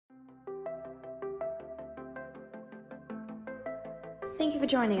Thank you for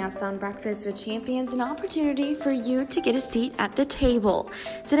joining us on Breakfast with Champions, an opportunity for you to get a seat at the table.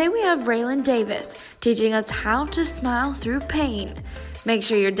 Today we have Raylan Davis teaching us how to smile through pain. Make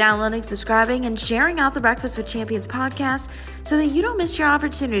sure you're downloading, subscribing, and sharing out the Breakfast with Champions podcast so that you don't miss your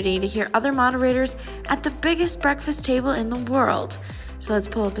opportunity to hear other moderators at the biggest breakfast table in the world. So let's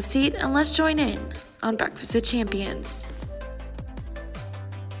pull up a seat and let's join in on Breakfast with Champions.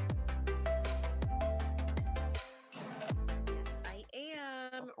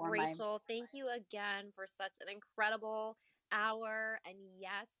 Rachel, thank you again for such an incredible hour. And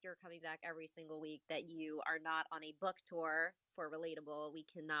yes, you're coming back every single week, that you are not on a book tour for Relatable. We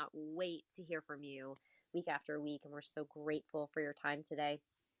cannot wait to hear from you week after week. And we're so grateful for your time today.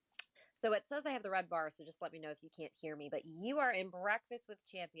 So it says I have the red bar, so just let me know if you can't hear me. But you are in Breakfast with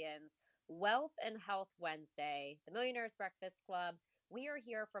Champions, Wealth and Health Wednesday, the Millionaires Breakfast Club. We are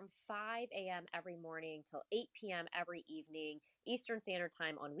here from 5 a.m. every morning till 8 p.m. every evening, Eastern Standard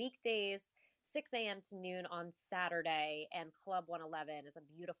Time on weekdays, 6 a.m. to noon on Saturday, and Club 111 is a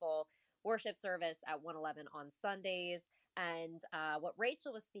beautiful worship service at 111 on Sundays. And what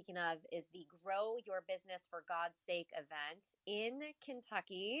Rachel was speaking of is the Grow Your Business for God's Sake event in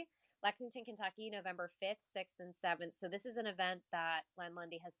Kentucky. Lexington, Kentucky, November 5th, 6th, and 7th. So this is an event that Glenn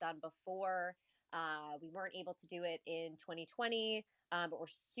Lundy has done before. We weren't able to do it in 2020, but we're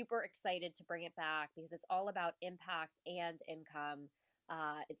super excited to bring it back because it's all about impact and income.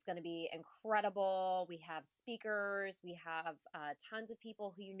 It's going to be incredible. We have speakers. We have tons of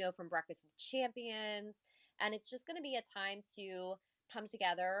people who you know from Breakfast with Champions. And it's just going to be a time to come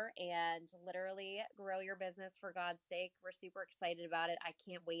together and literally grow your business for God's sake. We're super excited about it. I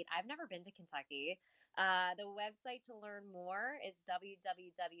can't wait. I've never been to Kentucky. The website to learn more is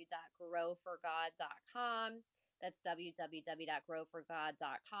www.growforgod.com. That's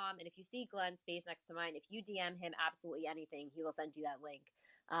www.growforgod.com. And if you see Glenn's face next to mine, if you DM him absolutely anything, he will send you that link.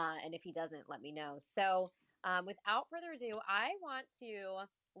 And if he doesn't, let me know. So without further ado, I want to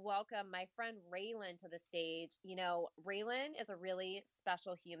welcome my friend Raylan to the stage. You know, Raylan is a really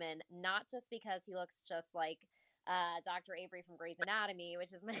special human, not just because he looks just like Dr. Avery from Grey's Anatomy,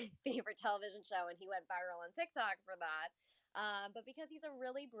 which is my favorite television show, and he went viral on TikTok for that, but because he's a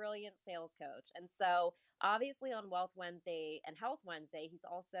really brilliant sales coach. And so obviously on Wealth Wednesday and Health Wednesday, he's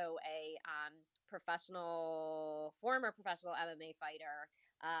also a former professional MMA fighter,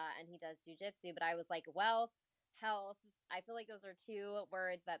 and he does jujitsu. But I was like, wealth, health, I feel like those are two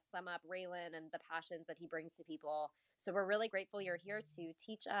words that sum up Raylan and the passions that he brings to people. So we're really grateful you're here to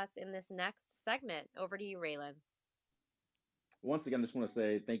teach us in this next segment. Over to you, Raylan. Once again, I just want to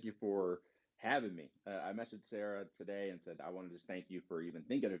say thank you for having me. I messaged Sarah today and said, I want to just thank you for even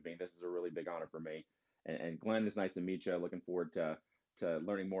thinking of me. This is a really big honor for me. And Glenn, it's nice to meet you. Looking forward to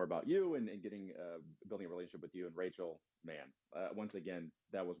learning more about you and getting building a relationship with you. And Rachel, man, once again,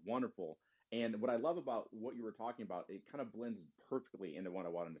 that was wonderful. And what I love about what you were talking about, it kind of blends perfectly into what I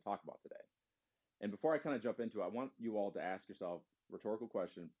wanted to talk about today. And before I kind of jump into it, I want you all to ask yourself a rhetorical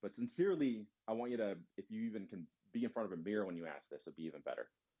question, but sincerely, I want you to, if you even can be in front of a mirror when you ask this, it'd be even better.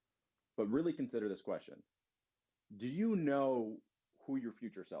 But really consider this question. Do you know who your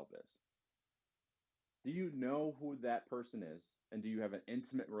future self is? Do you know who that person is? And do you have an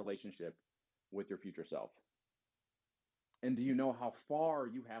intimate relationship with your future self? And do you know how far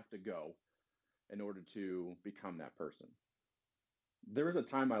you have to go in order to become that person? There was a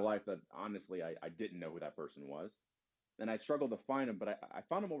time in my life that honestly I didn't know who that person was. And I struggled to find him, but I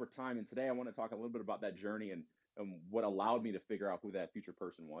found him over time. And today I want to talk a little bit about that journey and what allowed me to figure out who that future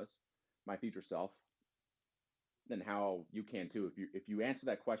person was, my future self, and how you can too. If you answer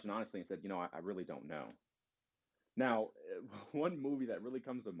that question honestly and said, you know, I really don't know. Now, one movie that really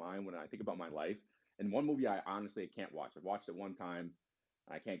comes to mind when I think about my life, and one movie I honestly can't watch. I've watched it one time.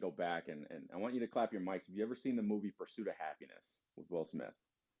 I can't go back. And I want you to clap your mics. Have you ever seen the movie Pursuit of Happiness with Will Smith?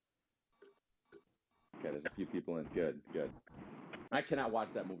 Okay, there's a few people in. Good, good. I cannot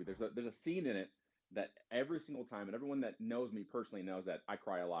watch that movie. There's a scene in it that every single time, and everyone that knows me personally knows that I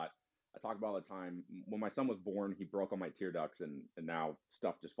cry a lot. I talk about all the time. When my son was born, he broke all my tear ducts, and now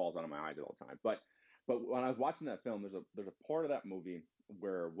stuff just falls out of my eyes all the time. But when I was watching that film, there's a part of that movie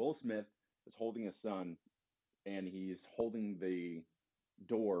where Will Smith is holding his son, and he's holding the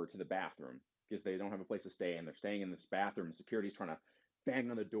door to the bathroom because they don't have a place to stay, and they're staying in this bathroom. And security's trying to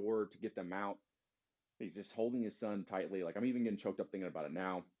bang on the door to get them out. He's just holding his son tightly. Like, I'm even getting choked up thinking about it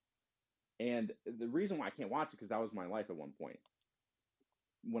now. And the reason why I can't watch it because that was my life at one point.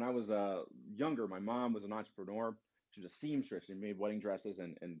 When I was younger, my mom was an entrepreneur. She was a seamstress. She made wedding dresses.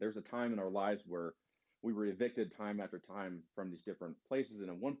 And there's a time in our lives where we were evicted time after time from these different places.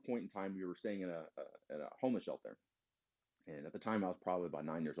 And at one point in time, we were staying in a homeless shelter. And at the time, I was probably about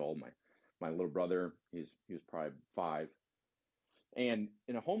 9 years old. My little brother, he was probably 5. And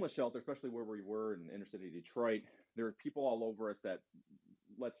in a homeless shelter, especially where we were in inner city Detroit, there were people all over us that,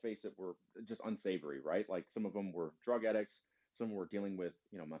 let's face it, were just unsavory, right? Like some of them were drug addicts, some were dealing with,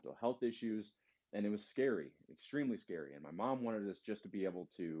 mental health issues, and it was scary, extremely scary. And my mom wanted us just to be able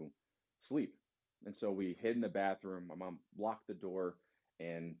to sleep. And so we hid in the bathroom. My mom locked the door,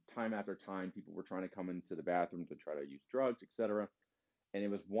 and time after time, people were trying to come into the bathroom to try to use drugs, etc. And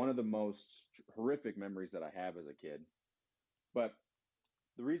it was one of the most horrific memories that I have as a kid. But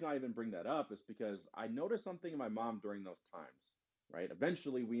the reason I even bring that up is because I noticed something in my mom during those times, right?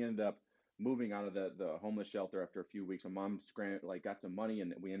 Eventually, we ended up moving out of the homeless shelter after a few weeks. My mom got some money,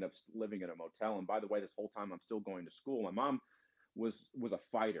 and we ended up living in a motel. And by the way, this whole time I'm still going to school. My mom was a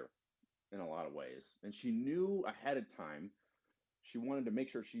fighter in a lot of ways, and she knew ahead of time. She wanted to make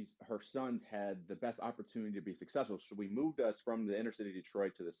sure her sons had the best opportunity to be successful. So we moved us from the inner city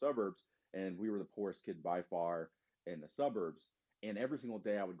Detroit to the suburbs, and we were the poorest kid by far in the suburbs. And every single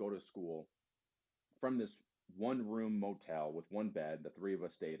day I would go to school from this one room motel with one bed, the three of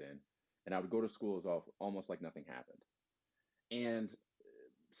us stayed in, and I would go to school as almost like nothing happened. And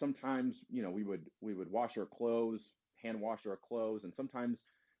sometimes, we would wash our clothes, hand wash our clothes, and sometimes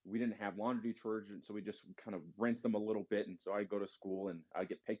we didn't have laundry detergent, so we just kind of rinse them a little bit. And so I'd go to school and I'd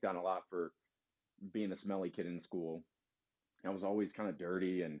get picked on a lot for being a smelly kid in school. I was always kind of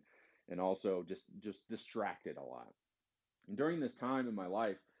dirty and also just distracted a lot. And during this time in my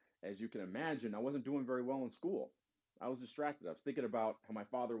life, as you can imagine, I wasn't doing very well in school. I was distracted. I was thinking about how my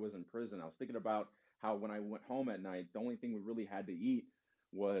father was in prison. I was thinking about how when I went home at night, the only thing we really had to eat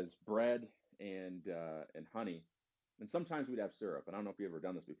was bread and honey. And sometimes we'd have syrup. And I don't know if you've ever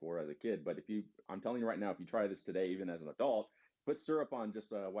done this before as a kid, but I'm telling you right now, if you try this today, even as an adult, put syrup on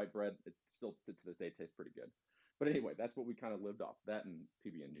just white bread, it still to this day tastes pretty good. But anyway, that's what we kind of lived off, that and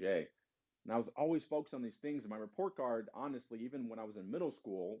PB&J. And I was always focused on these things. And my report card, honestly, even when I was in middle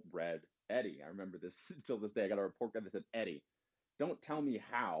school, read Eddie. I remember this till this day. I got a report card that said Eddie. Don't tell me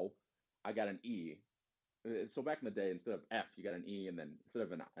how I got an E. So back in the day, instead of F, you got an E, and then instead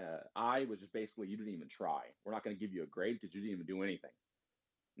of an I was just basically you didn't even try. We're not going to give you a grade because you didn't even do anything.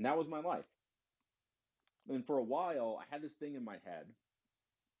 And that was my life. And for a while, I had this thing in my head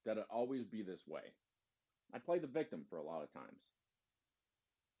that I'd always be this way. I played the victim for a lot of times.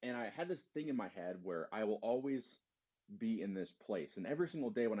 And I had this thing in my head where I will always be in this place. And every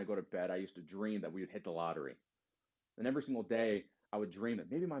single day when I go to bed, I used to dream that we would hit the lottery. And every single day I would dream that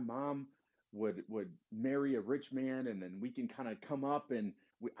maybe my mom would marry a rich man, and then we can kind of come up and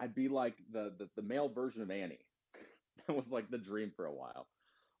I'd be like the male version of Annie. That was like the dream for a while,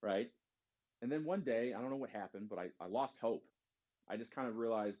 right? And then one day, I don't know what happened, but I lost hope. I just kind of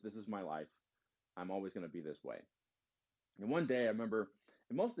realized this is my life. I'm always going to be this way. And one day I remember,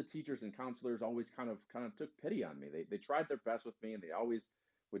 and most of the teachers and counselors always kind of took pity on me. They tried their best with me, and they always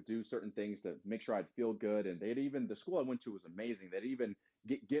would do certain things to make sure I'd feel good. And the school I went to was amazing. They'd even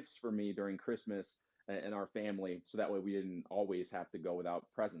get gifts for me during Christmas and our family, so that way we didn't always have to go without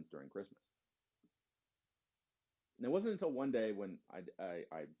presents during Christmas. And it wasn't until one day when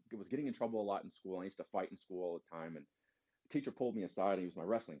I was getting in trouble a lot in school. I used to fight in school all the time, and the teacher pulled me aside, and he was my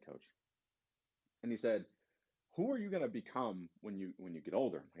wrestling coach. And he said, "Who are you going to become when you get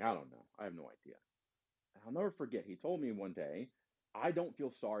older?" I'm like, "I don't know. I have no idea." And I'll never forget. He told me one day, "I don't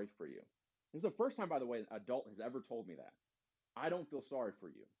feel sorry for you." This is the first time, by the way, an adult has ever told me that. I don't feel sorry for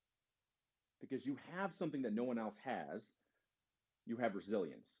you because you have something that no one else has. You have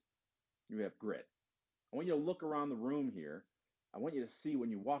resilience. You have grit. I want you to look around the room here. I want you to see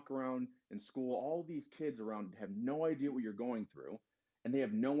when you walk around in school, all these kids around have no idea what you're going through, and they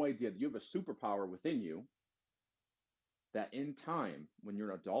have no idea that you have a superpower within you that in time, when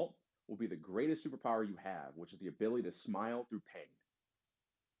you're an adult, will be the greatest superpower you have, which is the ability to smile through pain.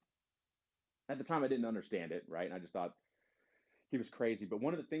 At the time, I didn't understand it, right? And I just thought he was crazy. But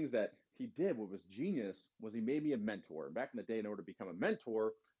one of the things that he did, what was genius, was he made me a mentor. Back in the day, in order to become a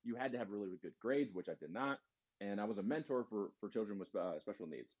mentor, you had to have really good grades, which I did not. And I was a mentor for children with special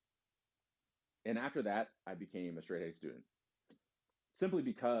needs. And after that, I became a straight A student. Simply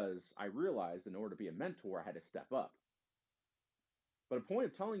because I realized in order to be a mentor, I had to step up. But a point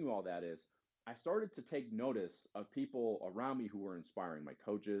of telling you all that is I started to take notice of people around me who were inspiring, my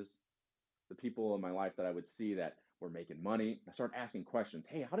coaches, the people in my life that I would see that were making money. I started asking questions.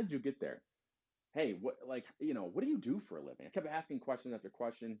 "Hey, how did you get there? Hey, what do you do for a living?" I kept asking question after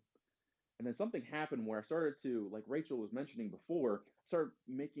question. And then something happened where I started to, like Rachel was mentioning before, start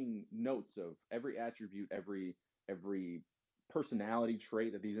making notes of every attribute, every personality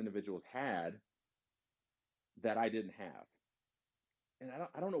trait that these individuals had that I didn't have. And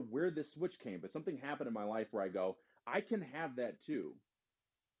I don't know where this switch came, but something happened in my life where I go, I can have that too.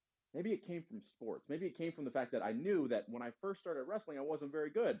 Maybe it came from sports. Maybe it came from the fact that I knew that when I first started wrestling, I wasn't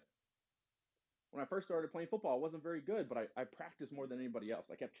very good. When I first started playing football, I wasn't very good, but I practiced more than anybody else.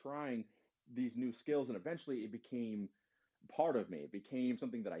 I kept trying these new skills, and eventually it became part of me. It became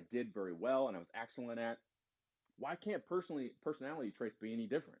something that I did very well and I was excellent at. Why can't personality traits be any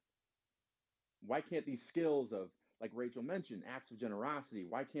different? Why can't these skills of, like Rachel mentioned, acts of generosity,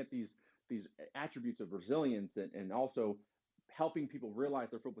 why can't these attributes of resilience and also helping people realize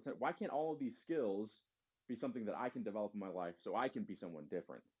their full potential, why can't all of these skills be something that I can develop in my life so I can be someone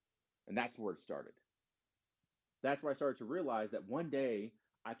different? And that's where it started. That's where I started to realize that one day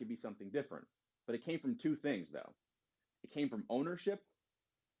I could be something different. But it came from two things, though. It came from ownership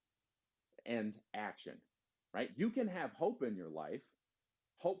and action, right? You can have hope in your life,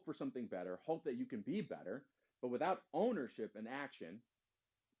 hope for something better, hope that you can be better, but without ownership and action,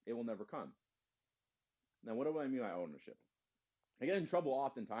 it will never come. Now, what do I mean by ownership? I get in trouble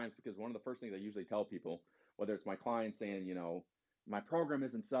oftentimes because one of the first things I usually tell people, whether it's my clients saying, my program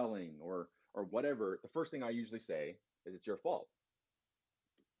isn't selling or whatever, the first thing I usually say is it's your fault.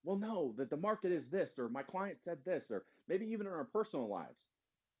 Well, no, that the market is this, or my client said this, or maybe even in our personal lives.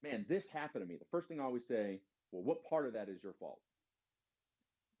 Man, this happened to me. The first thing I always say, well, what part of that is your fault?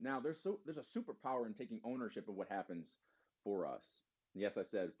 Now, there's a superpower in taking ownership of what happens for us. Yes, I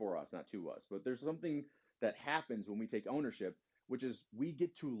said for us, not to us, but there's something that happens when we take ownership, which is we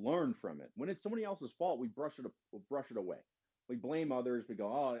get to learn from it. When it's somebody else's fault, we'll brush it away. We blame others. We go,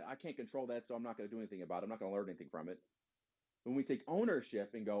 oh, I can't control that, so I'm not going to do anything about it. I'm not going to learn anything from it. When we take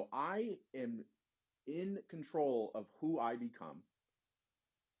ownership and go, I am in control of who I become.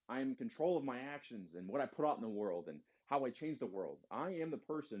 I am in control of my actions and what I put out in the world and how I change the world. I am the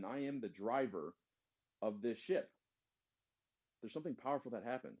person, I am the driver of this ship. There's something powerful that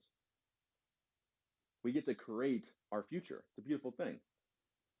happens. We get to create our future. It's a beautiful thing.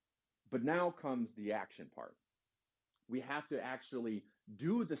 But now comes the action part. We have to actually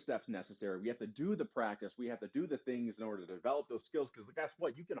do the steps necessary. We have to do the practice. We have to do the things in order to develop those skills. Because guess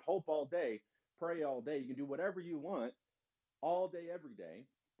what? You can hope all day, pray all day. You can do whatever you want all day, every day.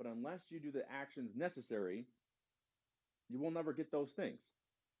 But unless you do the actions necessary, you will never get those things.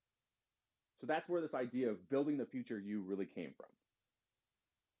 So that's where this idea of building the future you really came from,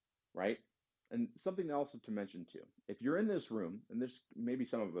 right? And something else to mention too, if you're in this room, and there's maybe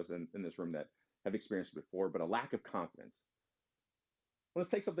some of us in this room that have experienced it before, but a lack of confidence. Let's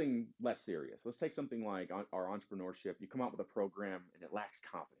take something less serious. Let's take something like our entrepreneurship. You come out with a program and it lacks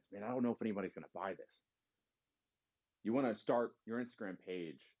confidence. Man, I don't know if anybody's going to buy this. You want to start your Instagram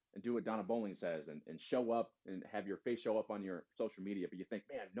page and do what Donna Bowling says and show up and have your face show up on your social media, but you think,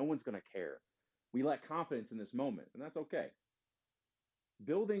 man, no one's going to care. We lack confidence in this moment, and that's okay.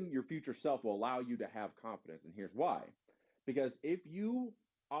 Building your future self will allow you to have confidence, and here's why. Because if you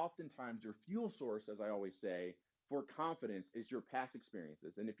oftentimes, your fuel source, as I always say, for confidence is your past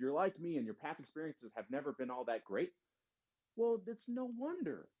experiences. And if you're like me and your past experiences have never been all that great, well, it's no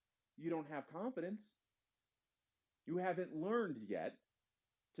wonder you don't have confidence. You haven't learned yet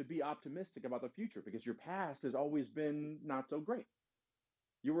to be optimistic about the future because your past has always been not so great.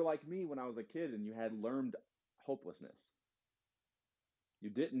 You were like me when I was a kid and you had learned hopelessness. You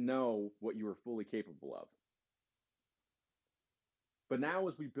didn't know what you were fully capable of. But now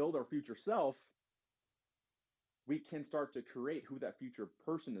as we build our future self, we can start to create who that future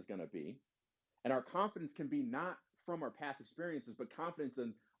person is going to be. And our confidence can be not from our past experiences, but confidence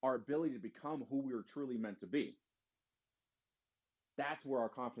in our ability to become who we were truly meant to be. That's where our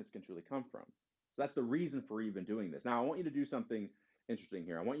confidence can truly come from. So that's the reason for even doing this. Now, I want you to do something interesting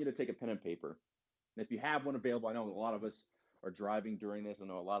here. I want you to take a pen and paper. And if you have one available, I know a lot of us are driving during this. I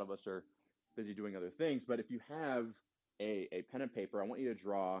know a lot of us are busy doing other things. But if you have a pen and paper, I want you to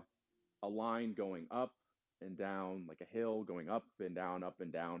draw a line going up and down, like a hill going up and down, up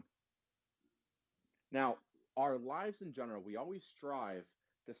and down. Now, our lives in general, we always strive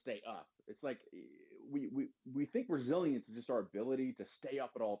to stay up. It's like we think resilience is just our ability to stay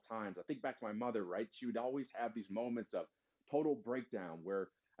up at all times. I think back to my mother, right? She would always have these moments of total breakdown where,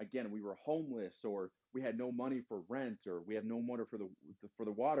 again, we were homeless or we had no money for rent or we had no money for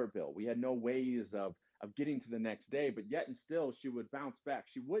the water bill. We had no ways of getting to the next day, but yet and still she would bounce back.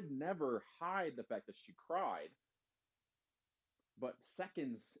 She would never hide the fact that she cried. But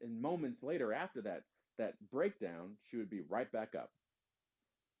seconds and moments later after that breakdown, she would be right back up,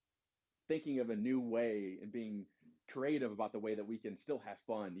 thinking of a new way and being creative about the way that we can still have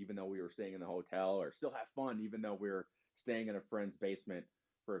fun, even though we were staying in the hotel, or still have fun, even though we were staying in a friend's basement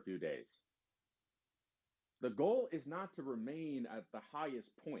for a few days. The goal is not to remain at the highest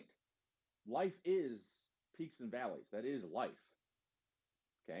point. Life is peaks and valleys. That is life.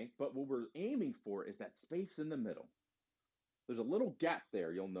 Okay. But what we're aiming for is that space in the middle. There's a little gap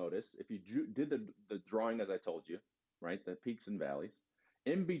there, you'll notice, if you did the drawing as I told you, right? The peaks and valleys.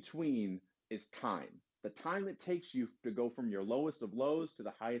 In between is time. The time it takes you to go from your lowest of lows to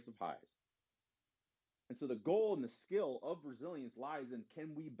the highest of highs. And so the goal and the skill of resilience lies in,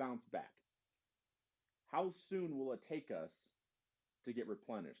 can we bounce back? How soon will it take us to get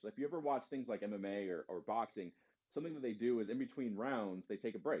replenished? So if you ever watch things like MMA or boxing, something that they do is in between rounds, they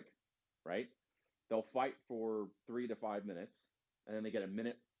take a break, right? They'll fight for 3 to 5 minutes, and then they get a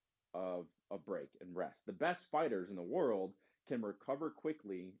minute of break and rest. The best fighters in the world can recover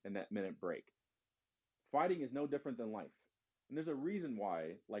quickly in that minute break. Fighting is no different than life. And there's a reason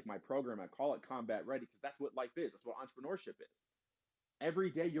why, like my program, I call it Combat Ready, because that's what life is. That's what entrepreneurship is.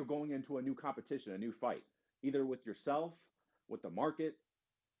 Every day you're going into a new competition, a new fight, either with yourself, with the market.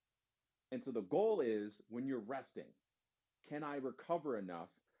 And so the goal is, when you're resting, can I recover enough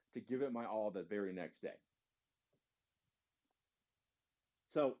to give it my all the very next day?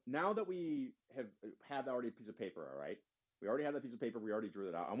 So now that we have already a piece of paper, all right? We already have that piece of paper. We already drew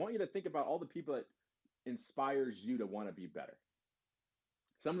it out. I want you to think about all the people that inspires you to want to be better.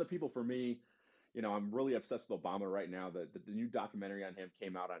 Some of the people for me, I'm really obsessed with Obama right now. The new documentary on him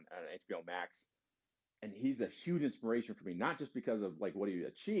came out on HBO Max, and he's a huge inspiration for me, not just because of like what he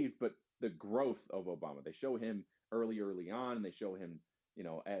achieved, but the growth of Obama. They show him early on, and they show him,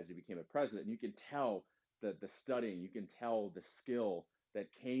 as he became a president. And you can tell the studying, you can tell the skill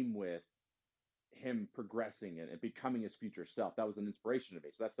that came with him progressing and becoming his future self. That was an inspiration to me.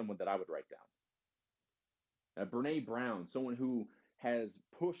 So that's someone that I would write down. Brene Brown, someone who has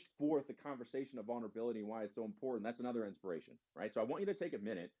pushed forth the conversation of vulnerability and why it's so important. That's another inspiration, right? So I want you to take a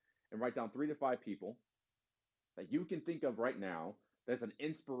minute and write down 3 to 5 people that you can think of right now that's an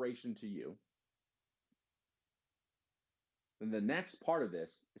inspiration to you. Then the next part of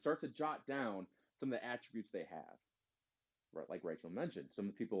this, start to jot down some of the attributes they have. Right, like Rachel mentioned, some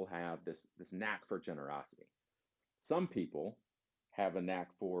people have this knack for generosity. Some people have a knack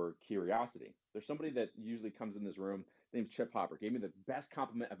for curiosity. There's somebody that usually comes in this room, named Chip Hopper, gave me the best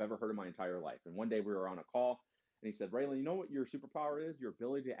compliment I've ever heard in my entire life. And one day we were on a call, and he said, Raylan, you know what your superpower is? Your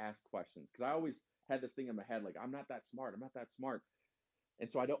ability to ask questions. Because I always had this thing in my head, like, I'm not that smart.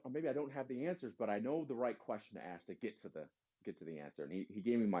 And so I don't have the answers, but I know the right question to ask to get to the answer. And he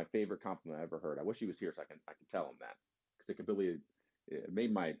gave me my favorite compliment I ever heard. I wish he was here so I can tell him that, because it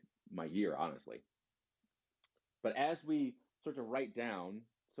made my year, honestly. But as we start to write down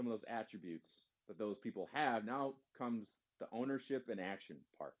some of those attributes that those people have, now comes the ownership and action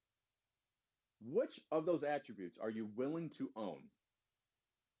part. Which of those attributes are you willing to own?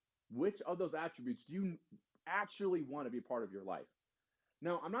 Which of those attributes do you actually want to be part of your life?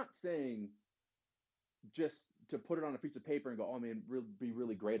 Now, I'm not saying just to put it on a piece of paper and go, oh man, it would be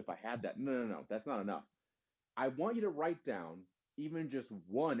really great if I had that. No. That's not enough. I want you to write down even just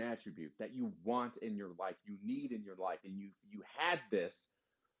one attribute that you want in your life, you need in your life, and you had this,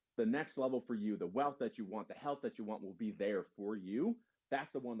 the next level for you, the wealth that you want, the health that you want will be there for you.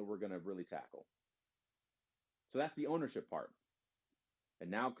 That's the one that we're going to really tackle. So that's the ownership part. And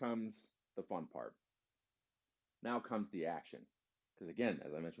now comes the fun part. Now comes the action. Because again,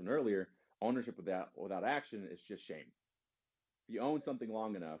 as I mentioned earlier, ownership without action is just shame. If you own something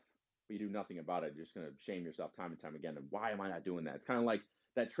long enough, but you do nothing about it, you're just going to shame yourself time and time again. And why am I not doing that? It's kind of like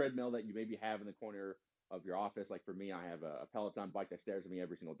that treadmill that you maybe have in the corner of your office. Like for me, I have a Peloton bike that stares at me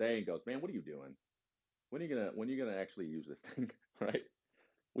every single day and goes, man, what are you doing? When are you gonna actually use this thing? Right?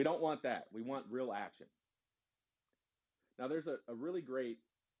 We don't want that. We want real action. Now there's a really great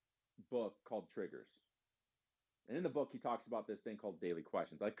book called Triggers. And in the book, he talks about this thing called daily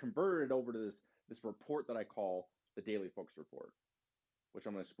questions. I converted it over to this report that I call the Daily Focus Report, which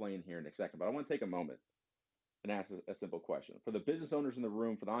I'm going to explain here in a second. But I want to take a moment and ask a simple question. For the business owners in the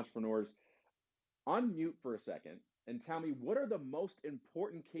room, for the entrepreneurs, unmute for a second and tell me, what are the most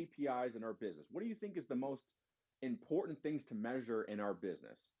important KPIs in our business? What do you think is the most important things to measure in our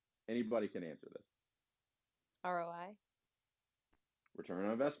business? Anybody can answer this. ROI. Return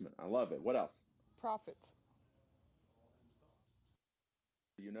on investment. I love it. What else? Profits.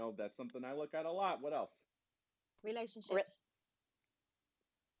 That's something I look at a lot. What else? Relationships.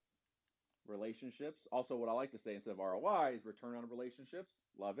 Relationships. Also, what I like to say instead of ROI is return on relationships.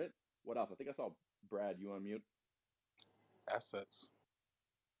 Love it. What else? I think I saw Brad, you unmute. Assets.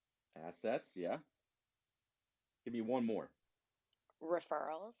 Assets, yeah. Give me one more.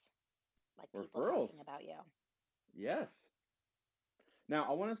 Referrals. Like people Referrals. talking about you. Yes. Now,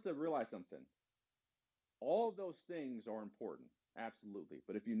 I want us to realize something. All of those things are important, absolutely.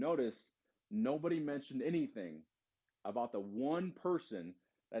 But if you notice, nobody mentioned anything about the one person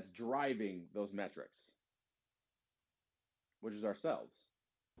that's driving those metrics, which is ourselves.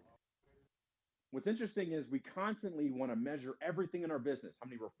 What's interesting is we constantly want to measure everything in our business, how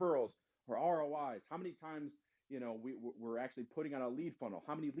many referrals or ROIs, how many times we're actually putting on a lead funnel,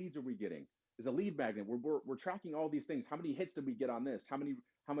 how many leads are we getting? Is a lead magnet. We're tracking all these things. How many hits did we get on this?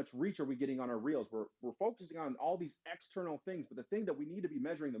 How much reach are we getting on our reels? We're focusing on all these external things, but the thing that we need to be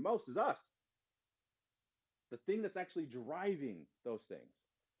measuring the most is us. The thing that's actually driving those things.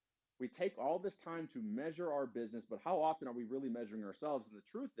 We take all this time to measure our business, but how often are we really measuring ourselves? And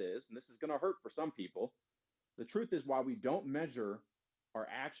the truth is, and this is going to hurt for some people, the truth is why we don't measure our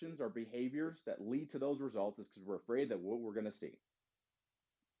actions, our behaviors that lead to those results is because we're afraid that what we're going to see.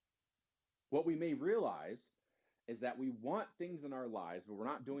 What we may realize is that we want things in our lives, but we're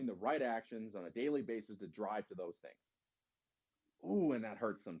not doing the right actions on a daily basis to drive to those things. Ooh, and that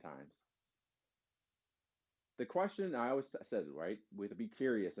hurts sometimes. The question I always said, right, we have to be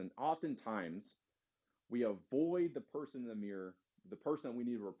curious, and oftentimes we avoid the person in the mirror, the person that we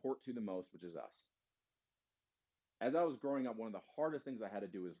need to report to the most, which is us. As I was growing up, one of the hardest things I had to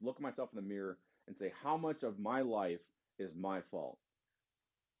do is look at myself in the mirror and say, how much of my life is my fault?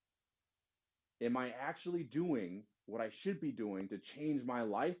 Am I actually doing what I should be doing to change my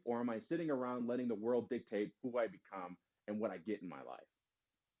life, or am I sitting around letting the world dictate who I become and what I get in my life?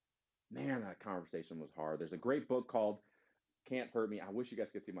 Man, that conversation was hard. There's a great book called Can't Hurt Me. I wish you guys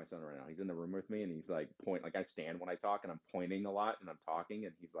could see my son right now. He's in the room with me and he's like like I stand when I talk and I'm pointing a lot and I'm talking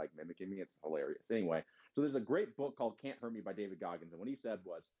and he's like mimicking me. It's hilarious. Anyway, so there's a great book called Can't Hurt Me by David Goggins. And what he said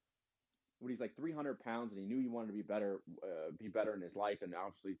was, when he's like 300 pounds and he knew he wanted to be better in his life and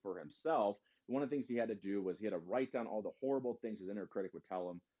obviously for himself, one of the things he had to do was he had to write down all the horrible things his inner critic would tell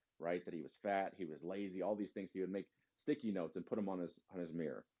him, right? That he was fat, he was lazy, all these things. He would make sticky notes and put them on his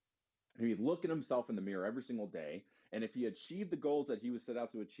mirror. And he'd look at himself in the mirror every single day. And if he achieved the goals that he was set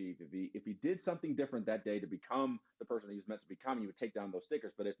out to achieve, if he did something different that day to become the person he was meant to become, he would take down those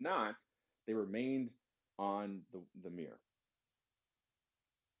stickers. But if not, they remained on the mirror.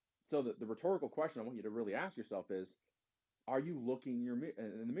 So the rhetorical question I want you to really ask yourself is, are you looking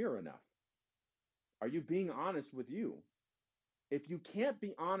in the mirror enough? Are you being honest with you? If you can't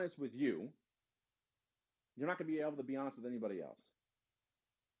be honest with you, you're not going to be able to be honest with anybody else.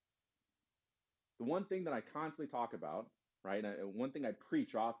 The one thing that I constantly talk about, right, and one thing I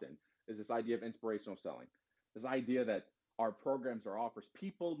preach often is this idea of inspirational selling. This idea that our programs, our offers,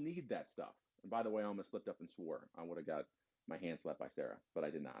 people need that stuff. And by the way, I almost slipped up and swore. I would have got my hand slapped by Sarah, but I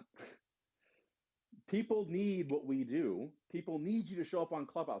did not. People need what we do. People need you to show up on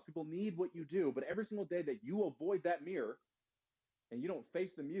Clubhouse. People need what you do. But every single day that you avoid that mirror and you don't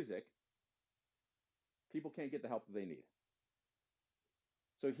face the music, people can't get the help that they need.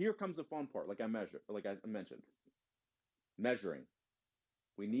 So here comes the fun part, like I mentioned. Measuring.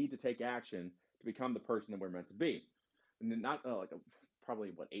 We need to take action to become the person that we're meant to be. And then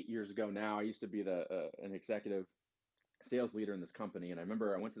probably 8 years ago now, I used to be an executive sales leader in this company. And I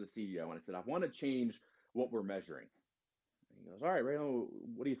remember I went to the CEO and I said, I want to change what we're measuring. And he goes, all right, Ray,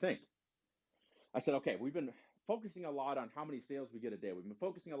 what do you think? I said, okay, we've been focusing a lot on how many sales we get a day. We've been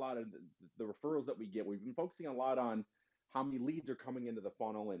focusing a lot on the referrals that we get. We've been focusing a lot on how many leads are coming into the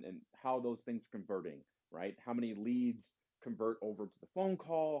funnel and how those things are converting, right? How many leads convert over to the phone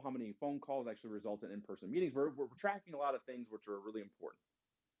call, how many phone calls actually result in in-person meetings. We're tracking a lot of things which are really important.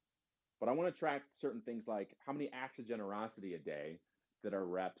 But I want to track certain things like how many acts of generosity a day that our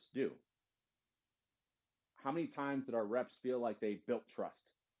reps do. How many times did our reps feel like they built trust?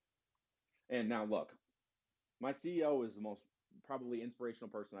 And now look, my CEO is the most probably inspirational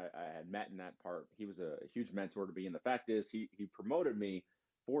person I had met in that part. He was a huge mentor to me. And the fact is he promoted me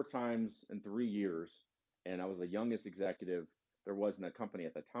 4 times in 3 years. And I was the youngest executive there was in that company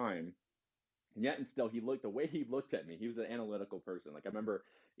at the time. And yet and still, the way he looked at me, he was an analytical person. Like I remember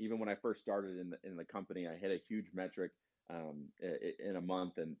even when I first started in the company, I hit a huge metric in a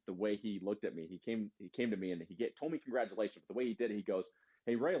month. And the way he looked at me, he came to me and told me congratulations. But the way he did it, he goes,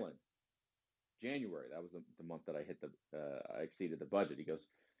 hey, Raylan, January, that was the month that I exceeded the budget. He goes,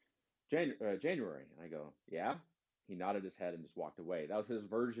 January. And I go, yeah. He nodded his head and just walked away. That was his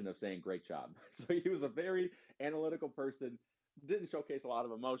version of saying great job. So he was a very analytical person, didn't showcase a lot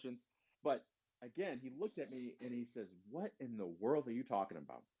of emotions. But again, he looked at me and he says, what in the world are you talking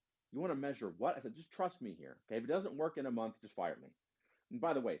about? You want to measure what? I said, just trust me here. Okay. If it doesn't work in a month, just fire me. And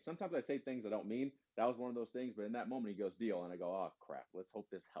by the way, sometimes I say things I don't mean. That was one of those things. But in that moment, he goes, deal. And I go, oh, crap. Let's hope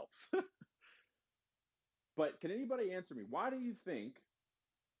this helps. But can anybody answer me? Why do you think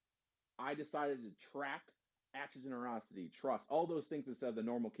I decided to track acts of generosity, trust, all those things instead of the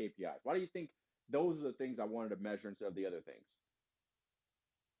normal KPIs? Why do you think those are the things I wanted to measure instead of the other things?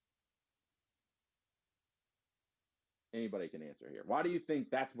 Anybody can answer here. Why do you think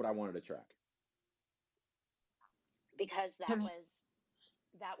that's what I wanted to track? Because that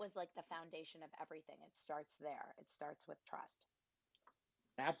was like the foundation of everything. It starts there. It starts with trust.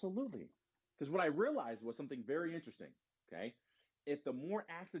 Absolutely. Because what I realized was something very interesting. Okay. If the more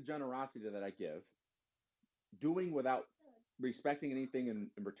acts of generosity that I give, doing without respecting anything in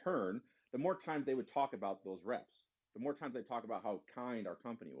return, the more times they would talk about those reps, the more times they talk about how kind our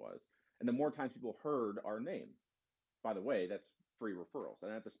company was, and the more times people heard our name. By the way, that's free referrals. I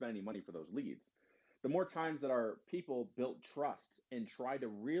don't have to spend any money for those leads. The more times that our people built trust and tried to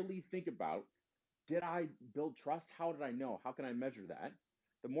really think about, did I build trust? How did I know? How can I measure that?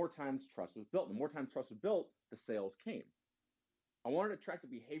 The more times trust was built. The more times trust was built, the sales came. I wanted to track the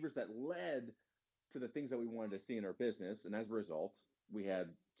behaviors that led to the things that we wanted to see in our business. And as a result, we had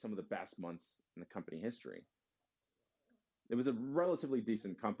some of the best months in the company history. It was a relatively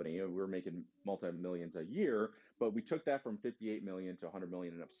decent company. We were making multi-millions a year, but we took that from 58 million to 100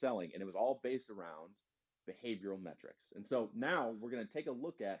 million in upselling, and it was all based around behavioral metrics. And so now we're going to take a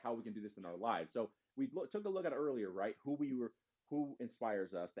look at how we can do this in our lives. So we took a look at earlier, right? Who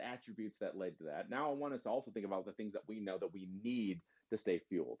inspires us, the attributes that led to that. Now I want us to also think about the things that we know that we need to stay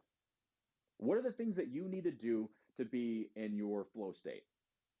fueled. What are the things that you need to do to be in your flow state?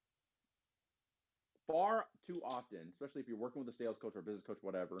 Far too often, especially if you're working with a sales coach or a business coach,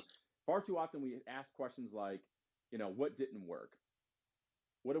 whatever, far too often we ask questions like, what didn't work?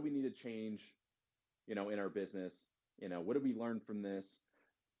 What do we need to change, in our business? What did we learn from this?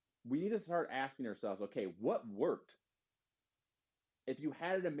 We need to start asking ourselves, okay, what worked? If you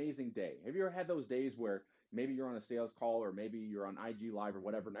had an amazing day, have you ever had those days where maybe you're on a sales call or maybe you're on IG Live or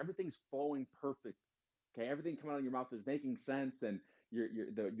whatever, and everything's flowing perfect? Okay, everything coming out of your mouth is making sense, and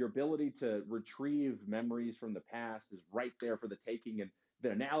your ability to retrieve memories from the past is right there for the taking, and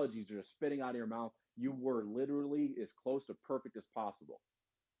the analogies are just spitting out of your mouth. You were literally as close to perfect as possible.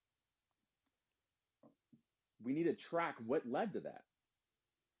 We need to track what led to that.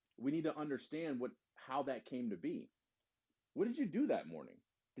 We need to understand how that came to be. What did you do that morning?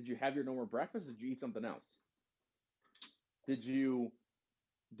 Did you have your normal breakfast? Did you eat something else? Did you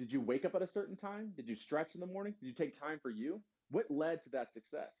wake up at a certain time? Did you stretch in the morning? Did you take time for you? What led to that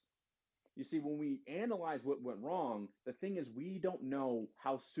success? You see, when we analyze what went wrong, the thing is we don't know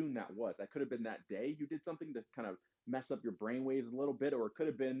how soon that was. That could have been that day you did something to kind of mess up your brainwaves a little bit, or it could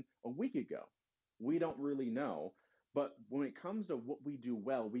have been a week ago. We don't really know. But when it comes to what we do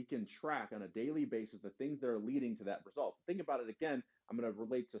well, we can track on a daily basis the things that are leading to that result. Think about it again. I'm going to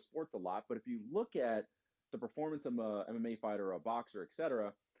relate to sports a lot, but if you look at the performance of a MMA fighter or a boxer,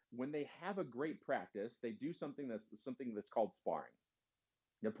 etc., when they have a great practice, they do something that's called sparring.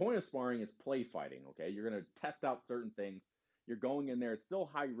 The point of sparring is play fighting, okay? You're going to test out certain things. You're going in there. It's still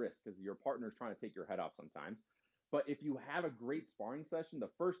high risk because your partner is trying to take your head off sometimes. But if you have a great sparring session, the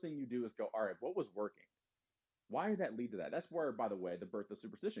first thing you do is go, all right, what was working? Why did that lead to that? That's where, by the way, the birth of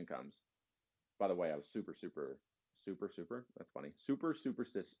superstition comes. By the way, I was super. That's funny. Super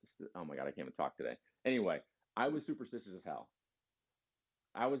superstitious. Oh my God, I can't even talk today. Anyway, I was superstitious as hell.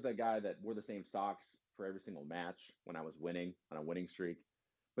 I was that guy that wore the same socks for every single match when I was winning on a winning streak.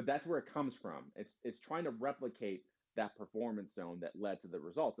 But that's where it comes from. It's trying to replicate that performance zone that led to the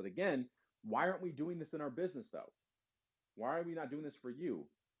results. And again, why aren't we doing this in our business though? Why are we not doing this for you?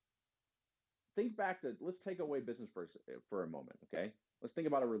 Think back to, let's take away business for a moment, okay? Let's think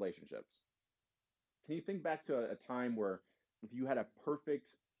about our relationships. Can you think back to a time where if you had a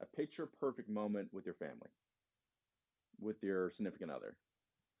picture perfect moment with your family, with your significant other,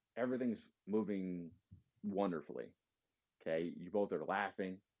 everything's moving wonderfully, okay? You both are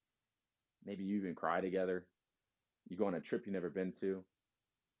laughing. Maybe you even cry together. You go on a trip you've never been to.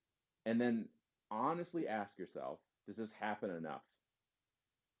 And then honestly ask yourself, does this happen enough?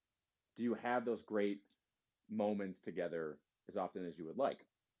 Do you have those great moments together as often as you would like?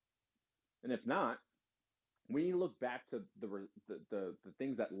 And if not, we need to look back to the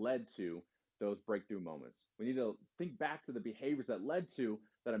things that led to those breakthrough moments. We need to think back to the behaviors that led to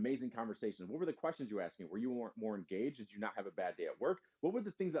that amazing conversation. What were the questions you were asking? Were you more engaged? Did you not have a bad day at work? What were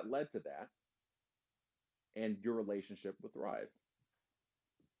the things that led to that? And your relationship will thrive.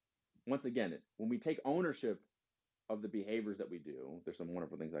 Once again, when we take ownership of the behaviors that we do, there's some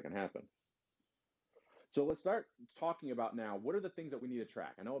wonderful things that can happen. So let's start talking about now, what are the things that we need to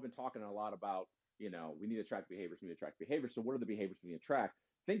track? I know I've been talking a lot about, we need to track behaviors, So what are the behaviors we need to track?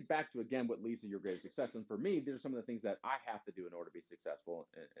 think back to, again, what leads to your greatest success. And for me, there's some of the things that I have to do in order to be successful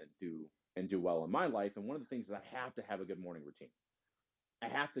and do well in my life. And one of the things is I have to have a good morning routine. I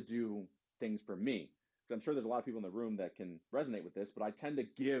have to do things for me. Because I'm sure there's a lot of people in the room that can resonate with this, but I tend to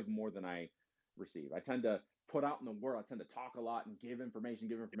give more than I receive. I tend to put out in the world, I tend to talk a lot and give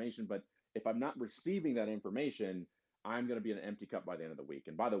information. But if I'm not receiving that information, I'm going to be an empty cup by the end of the week.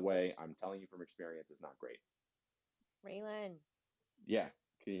 And by the way, I'm telling you from experience, it's not great. Raylan. Yeah.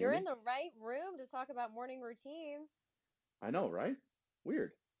 Can you hear You're me? in the right room to talk about morning routines. I know, right?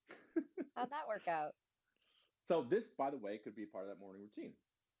 Weird. How'd that work out? So this, by the way, could be part of that morning routine.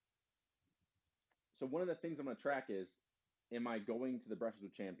 So one of the things I'm going to track is, am I going to the Breakfast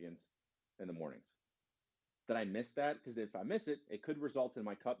with Champions in the mornings? Did I miss that? Because if I miss it, it could result in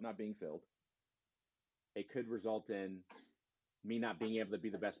my cup not being filled. It could result in me not being able to be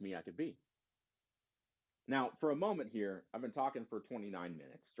the best me I could be. Now, for a moment here, I've been talking for 29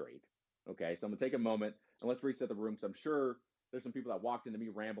 minutes straight. Okay, so I'm going to take a moment and let's reset the room. So I'm sure there's some people that walked into me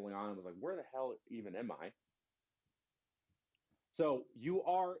rambling on and was like, where the hell even am I? So you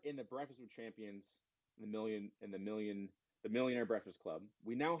are in the Breakfast with Champions, the Millionaire Breakfast Club.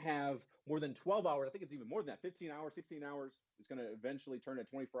 We now have more than 12 hours. I think it's even more than that, 15 hours, 16 hours. It's going to eventually turn to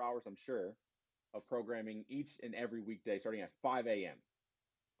 24 hours, I'm sure, of programming each and every weekday starting at 5 a.m.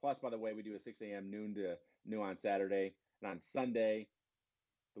 Plus, by the way, we do a 6 a.m. noon to noon on Saturday, and on Sunday,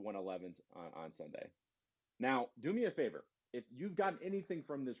 the 111s on Sunday. Now, do me a favor. If you've gotten anything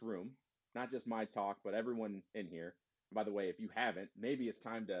from this room, not just my talk, but everyone in here, and by the way, if you haven't, maybe it's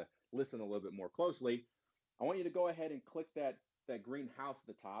time to listen a little bit more closely. I want you to go ahead and click that green house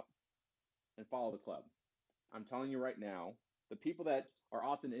at the top and follow the club. I'm telling you right now, the people that are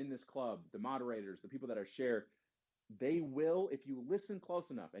often in this club, the moderators, the people that are shared, they will, if you listen close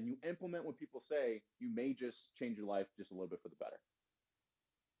enough and you implement what people say, you may just change your life just a little bit for the better.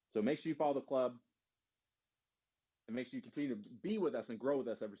 So make sure you follow the club and make sure you continue to be with us and grow with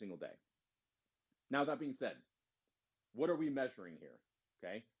us every single day. Now, that being said, what are we measuring here?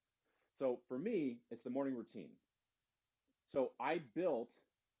 Okay. So for me, it's the morning routine. So I built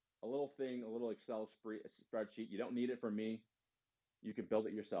a little thing, a little Excel spreadsheet. You don't need it from me. You can build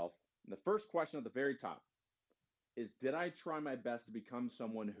it yourself. And the first question at the very top is, did I try my best to become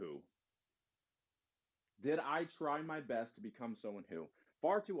someone who? Did I try my best to become someone who?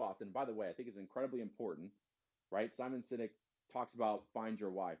 Far too often, by the way, I think it's incredibly important, right? Simon Sinek talks about find your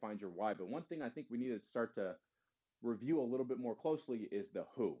why. But one thing I think we need to start to review a little bit more closely is the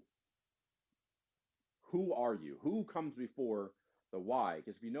who. Who are you? Who comes before the why?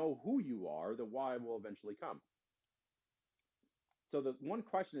 Because if you know who you are, the why will eventually come. So the one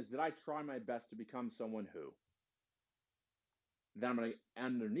question is, did I try my best to become someone who? Then I'm going to,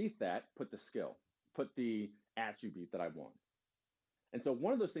 underneath that, put the skill, put the attribute that I want. And so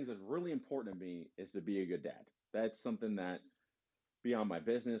one of those things that's really important to me is to be a good dad. That's something that, beyond my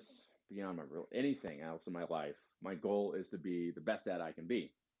business, beyond anything else in my life, my goal is to be the best dad I can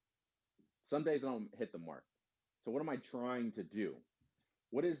be. Some days I don't hit the mark. So what am I trying to do?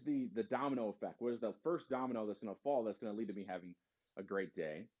 What is the domino effect? What is the first domino that's going to fall that's going to lead to me having a great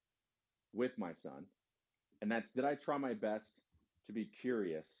day with my son? And that's, did I try my best to be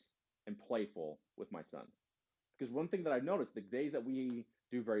curious and playful with my son? Because one thing that I've noticed, the days that we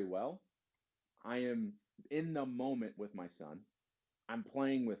do very well, I am in the moment with my son. I'm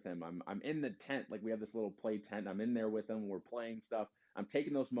playing with him. I'm in the tent, like we have this little play tent. I'm in there with him. We're playing stuff. I'm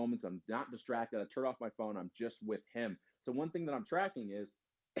taking those moments. I'm not distracted. I turn off my phone. I'm just with him. So one thing that I'm tracking is,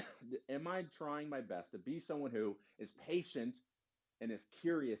 am I trying my best to be someone who is patient and is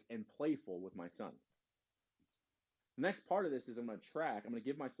curious and playful with my son? The next part of this is I'm going to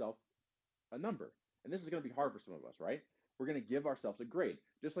give myself a number. And this is going to be hard for some of us, right? We're going to give ourselves a grade,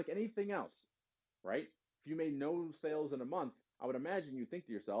 just like anything else, right? If you made no sales in a month, I would imagine you think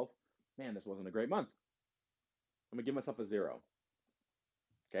to yourself, man, this wasn't a great month. I'm going to give myself a 0.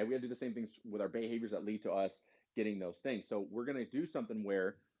 Okay, we got to do the same things with our behaviors that lead to us getting those things. So we're going to do something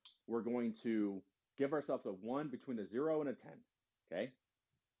where we're going to give ourselves a 1 between a 0 and a 10. Okay,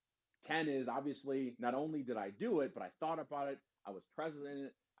 10 is obviously not only did I do it, but I thought about it. I was present in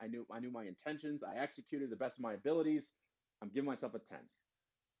it. I knew my intentions. I executed the best of my abilities. I'm giving myself a 10.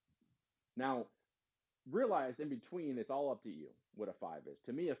 Now, realize in between, it's all up to you what a 5 is.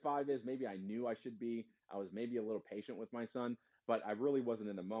 To me, a 5 is maybe I knew I should be. I was maybe a little patient with my son, but I really wasn't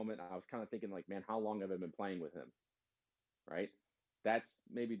in the moment. I was kind of thinking like, man, how long have I been playing with him? Right? That's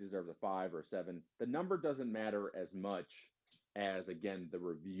maybe deserves a 5 or a 7. The number doesn't matter as much as, again, the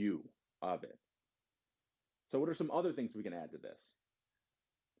review of it. So what are some other things we can add to this?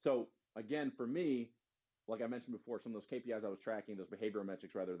 So again, for me, like I mentioned before, some of those KPIs I was tracking, those behavioral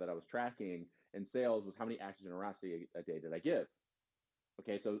metrics rather that I was tracking in sales was how many acts of generosity a day did I give?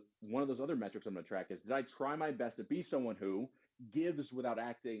 Okay, so one of those other metrics I'm going to track is, did I try my best to be someone who gives without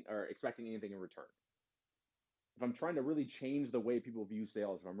acting or expecting anything in return? If I'm trying to really change the way people view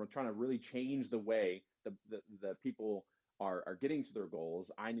sales, if I'm trying to really change the way the people are getting to their goals,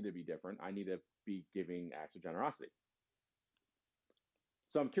 I need to be different. I need to be giving acts of generosity.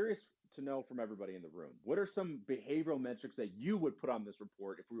 So I'm curious to know from everybody in the room, what are some behavioral metrics that you would put on this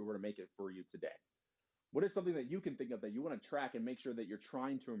report if we were to make it for you today? What is something that you can think of that you want to track and make sure that you're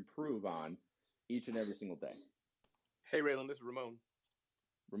trying to improve on each and every single day? Hey, Raylan, this is Ramon.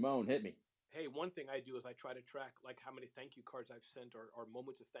 Ramon, hit me. Hey, one thing I do is I try to track like how many thank you cards I've sent or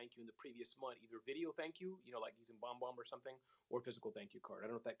moments of thank you in the previous month, either video thank you, like using BombBomb or something, or physical thank you card. I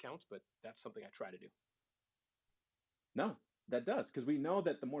don't know if that counts, but that's something I try to do. No, that does, because we know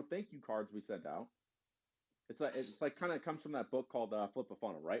that the more thank you cards we send out, it's like kind of comes from that book called Flip a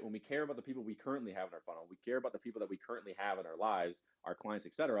Funnel, right? When we care about the people we currently have in our funnel, we care about the people that we currently have in our lives, our clients,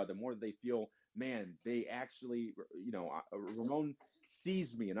 etc. The more they feel, man, they actually, Ramon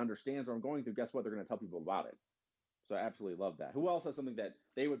sees me and understands what I'm going through. Guess what? They're going to tell people about it. So I absolutely love that. Who else has something that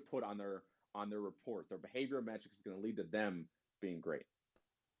they would put on their report? Their behavioral metrics is going to lead to them being great.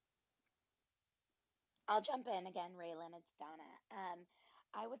 I'll jump in again, Raylan. It's Donna.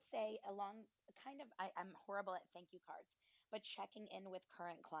 I would say I'm horrible at thank you cards, but checking in with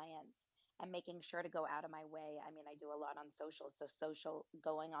current clients and making sure to go out of my way. I mean, I do a lot on socials, so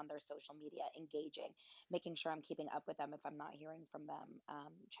going on their social media, engaging, making sure I'm keeping up with them if I'm not hearing from them,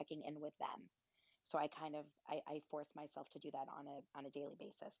 checking in with them. So I force myself to do that on a daily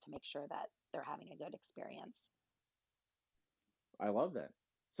basis to make sure that they're having a good experience. I love that.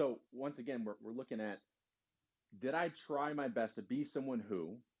 So once again, we're looking at, did I try my best to be someone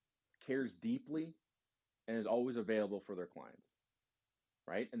who cares deeply and is always available for their clients,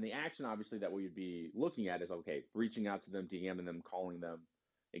 right? And the action, obviously, that we would be looking at is, okay, reaching out to them, DMing them, calling them,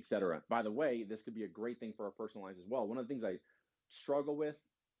 etc. By the way, this could be a great thing for our personal lives as well. One of the things I struggle with,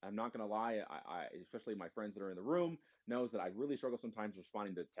 I'm not going to lie, I especially my friends that are in the room knows that I really struggle sometimes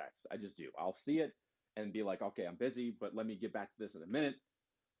responding to text. I just do. I'll see it and be like, okay, I'm busy, but let me get back to this in a minute.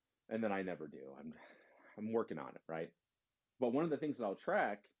 And then I never do. I'm working on it, right? But one of the things that I'll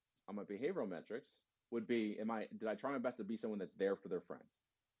track on my behavioral metrics would be, did I try my best to be someone that's there for their friends?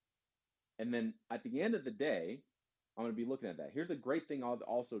 And then at the end of the day, I'm going to be looking at that. Here's the great thing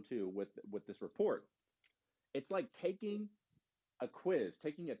also too with this report. It's like taking a quiz,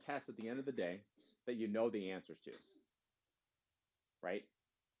 taking a test at the end of the day that you know the answers to, right?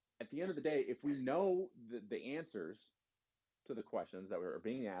 At the end of the day, if we know the answers to the questions that are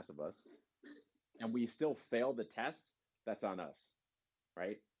being asked of us, and we still fail the test, that's on us,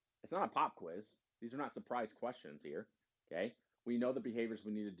 right? It's not a pop quiz. These are not surprise questions here, okay? We know the behaviors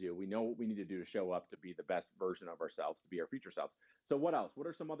we need to do. We know what we need to do to show up to be the best version of ourselves, to be our future selves. So what else? What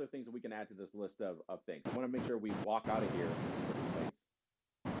are some other things that we can add to this list of things? I want to make sure we walk out of here with some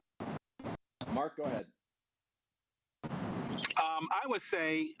things. Mark, go ahead. I would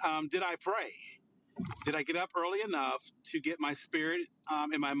say, did I pray? Did I get up early enough to get my spirit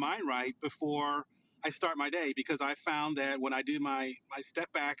and my mind right before I start my day? Because I found that when I do my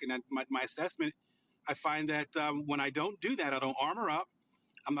step back and my assessment, I find that when I don't do that, I don't armor up.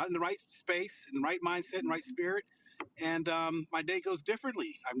 I'm not in the right space, in the right mindset, and right spirit, and my day goes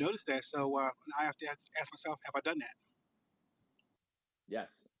differently. I've noticed that, so I have to ask myself, have I done that? Yes,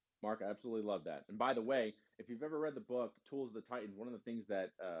 Mark, I absolutely love that. And by the way, if you've ever read the book Tools of the Titans, one of the things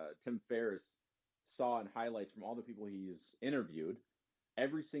that Tim Ferriss saw and highlights from all the people he's interviewed,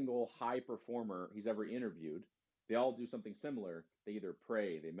 every single high performer he's ever interviewed, they all do something similar. They either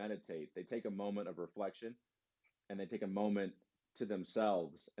pray, they meditate, they take a moment of reflection, and they take a moment to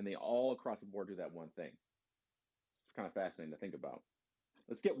themselves, and they all across the board do that one thing. It's kind of fascinating to think about.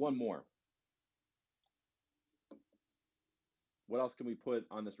 Let's get one more. What else can we put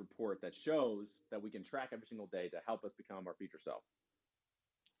on this report that shows that we can track every single day to help us become our future self?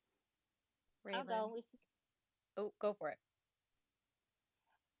 Raylan. I'll go. Oh, go for it.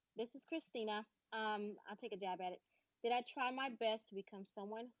 This is Christina. I'll take a jab at it. Did I try my best to become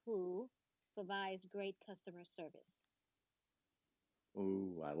someone who provides great customer service?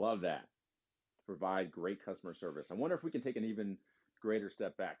 Ooh, I love that. Provide great customer service. I wonder if we can take an even greater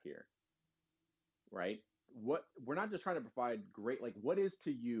step back here, right? We're not just trying to provide great, like, what is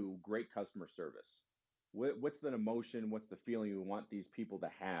to you great customer service? What's the emotion? What's the feeling you want these people to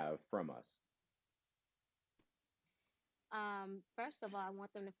have from us? First of all, I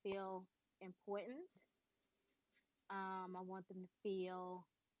want them to feel important. I want them to feel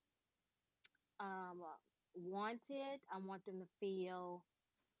wanted. I want them to feel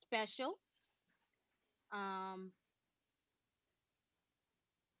special. Um,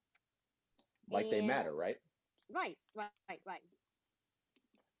 Like they and matter, right? right.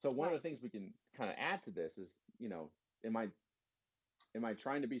 So one of Right. the things we can kind of add to this is, am I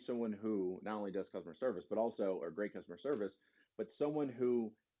trying to be someone who not only does customer service, but also or great customer service, but someone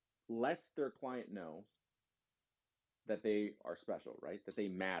who lets their client know that they are special, right? That they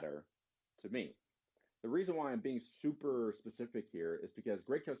matter to me. The reason why I'm being super specific here is because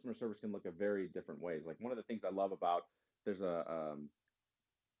great customer service can look a very different ways. Like one of the things I love about there's a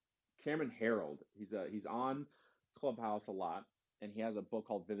Cameron Harold. He's on Clubhouse a lot, and he has a book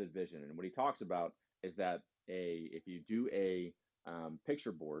called Vivid Vision. And what he talks about is that if you do a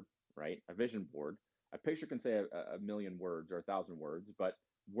picture board, right, a vision board, a picture can say a million words or 1,000 words, but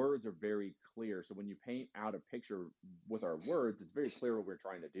words are very clear. So when you paint out a picture with our words, it's very clear what we're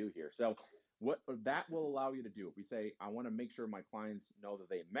trying to do here. So what that will allow you to do, if we say, I want to make sure my clients know that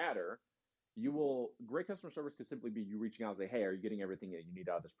they matter, great customer service could simply be you reaching out and say, hey, are you getting everything that you need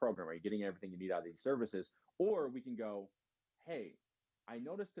out of this program? Are you getting everything you need out of these services? Or we can go, hey, I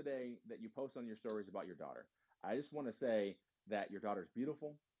noticed today that you post on your stories about your daughter. I just want to say that your daughter's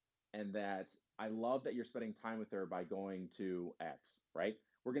beautiful and that I love that you're spending time with her by going to X, right?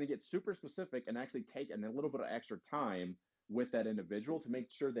 We're going to get super specific and actually take a little bit of extra time with that individual to make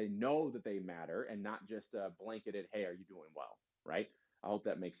sure they know that they matter and not just a blanketed, hey, are you doing well, right? I hope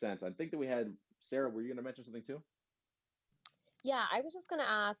that makes sense. I think that we had Sarah. Were you going to mention something too? Yeah, I was just going to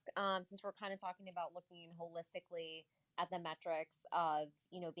ask, since we're kind of talking about looking holistically at the metrics of,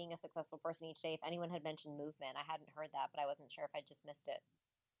 being a successful person each day, if anyone had mentioned movement. I hadn't heard that, but I wasn't sure if I just missed it.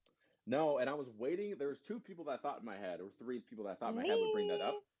 No, and I was waiting. There was two people that I thought in my head, or three people that I thought in my Me? head would bring that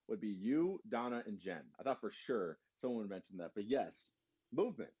up. Would be you, Donna, and Jen. I thought for sure someone would mention that. But yes,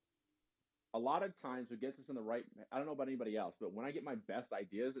 movement. A lot of times what gets us in the right, I don't know about anybody else, but when I get my best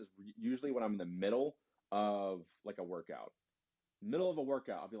ideas is usually when I'm in the middle of like a workout. Middle of a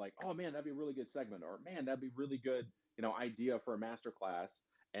workout, I'll be like, oh man, that'd be a really good segment, or man, that'd be really good, idea for a master class.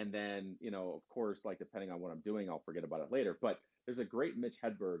 And then, of course, like depending on what I'm doing, I'll forget about it later. But there's a great Mitch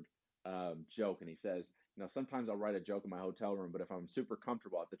Hedberg joke, and he says, sometimes I'll write a joke in my hotel room, but if I'm super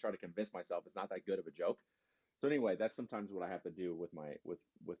comfortable, I have to try to convince myself it's not that good of a joke. So anyway, that's sometimes what I have to do with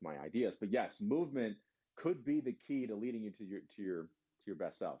my ideas. But yes, movement could be the key to leading you to your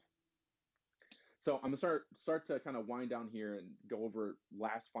best self. So I'm gonna start to kind of wind down here and go over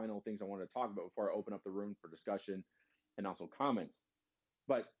last final things I want to talk about before I open up the room for discussion and also comments.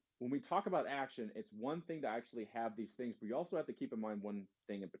 But when we talk about action, it's one thing to actually have these things, but you also have to keep in mind one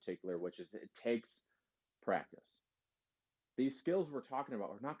thing in particular, which is it takes practice. These skills we're talking about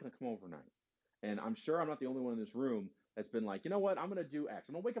are not going to come overnight. And I'm sure I'm not the only one in this room that's been like, you know what, I'm going to do X.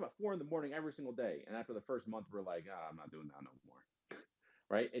 I'm going to wake up at 4 a.m. every single day. And after the first month, we're like, I'm not doing that no more.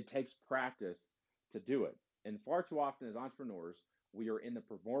 Right? It takes practice to do it. And far too often as entrepreneurs, we are in the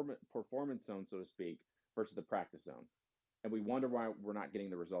performance zone, so to speak, versus the practice zone. And we wonder why we're not getting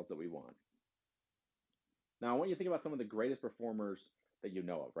the results that we want. Now, I want you to think about some of the greatest performers that you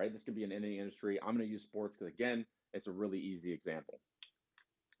know of, right? This could be in any industry. I'm going to use sports because, again, it's a really easy example.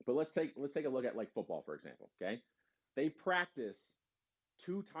 But let's take a look at like football, for example, okay? They practice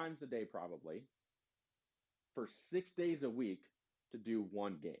 2 times a day probably for 6 days a week to do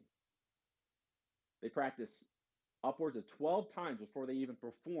one game. They practice upwards of 12 times before they even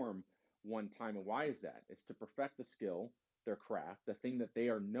perform one time. And why is that? It's to perfect the skill, their craft, the thing that they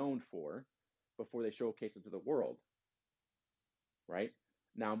are known for before they showcase it to the world. Right?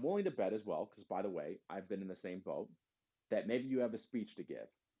 Now, I'm willing to bet as well, because by the way, I've been in the same boat, that maybe you have a speech to give.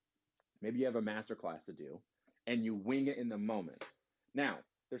 Maybe you have a master class to do, and you wing it in the moment. Now,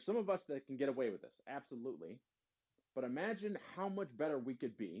 there's some of us that can get away with this, absolutely. But imagine how much better we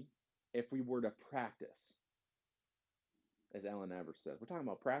could be if we were to practice. As Ellen Evers says, we're talking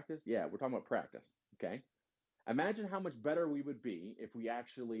about practice? Yeah, we're talking about practice, okay? Imagine how much better we would be if we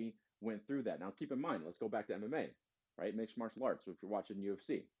actually went through that. Now, keep in mind, let's go back to MMA, right? Mixed martial arts, if you're watching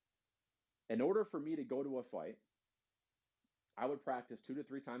UFC. In order for me to go to a fight, I would practice 2 to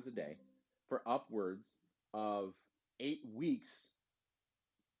 3 times a day for upwards of 8 weeks.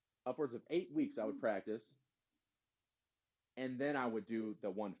 Upwards of 8 weeks I would practice, and then I would do the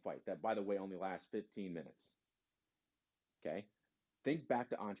one fight that, by the way, only lasts 15 minutes. Okay? Think back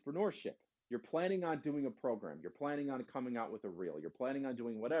to entrepreneurship. You're planning on doing a program. You're planning on coming out with a reel. You're planning on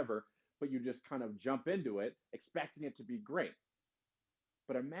doing whatever, but you just kind of jump into it expecting it to be great.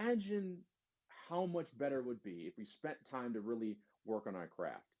 But imagine how much better it would be if we spent time to really work on our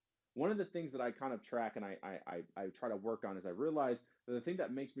craft. One of the things that I kind of track and I try to work on is I realize that the thing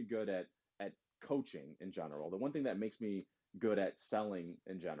that makes me good at coaching in general, the one thing that makes me good at selling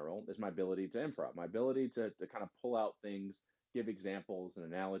in general is my ability to improv, my ability to kind of pull out things, give examples and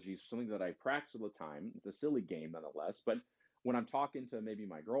analogies, something that I practice all the time. It's a silly game nonetheless, but when I'm talking to maybe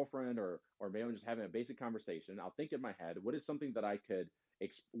my girlfriend or maybe I'm just having a basic conversation, I'll think in my head, what is something that I could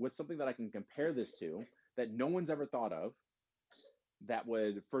what's something that I can compare this to that no one's ever thought of that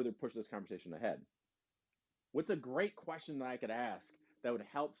would further push this conversation ahead? What's a great question that I could ask that would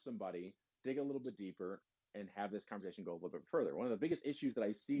help somebody dig a little bit deeper and have this conversation go a little bit further? One of the biggest issues that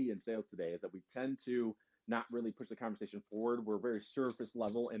I see in sales today is that we tend to not really push the conversation forward. We're very surface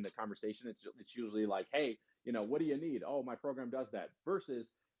level in the conversation. It's usually like, hey, what do you need? Oh, my program does that. Versus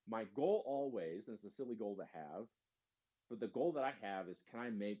my goal always, and it's a silly goal to have, but the goal that I have is, can I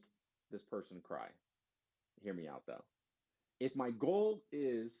make this person cry? Hear me out though. If my goal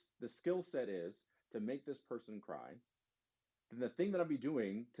is, the skill set is to make this person cry, then the thing that I'll be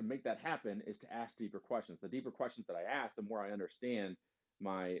doing to make that happen is to ask deeper questions. The deeper questions that I ask, the more I understand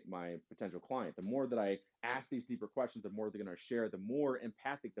my potential client. The more that I ask these deeper questions, the more they're going to share, the more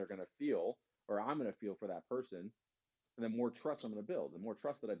empathic they're going to feel, or I'm going to feel for that person, and the more trust I'm going to build. The more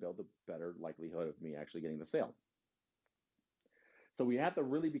trust that I build, the better likelihood of me actually getting the sale. So we have to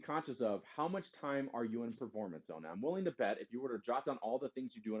really be conscious of how much time are you in performance zone. Now, I'm willing to bet if you were to jot down all the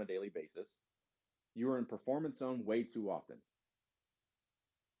things you do on a daily basis, you are in performance zone way too often.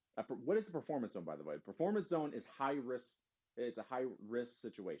 What is a performance zone, by the way? Performance zone is high risk. It's a high risk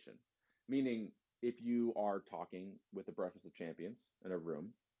situation, meaning if you are talking with the Breakfast of Champions in a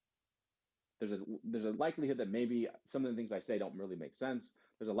room, there's a likelihood that maybe some of the things I say don't really make sense.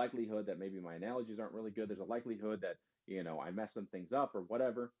 There's a likelihood that maybe my analogies aren't really good. There's a likelihood that I mess some things up or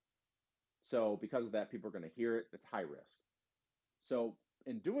whatever. So because of that, people are going to hear it. It's high risk. So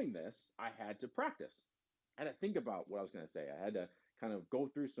in doing this, I had to practice. I had to think about what I was going to say. I had to kind of go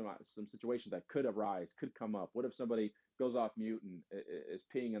through some situations that could arise, could come up. What if somebody goes off mute and is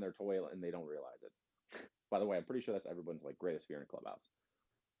peeing in their toilet and they don't realize it? By the way, I'm pretty sure that's everyone's greatest fear in Clubhouse.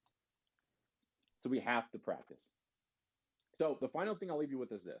 So we have to practice. So the final thing I'll leave you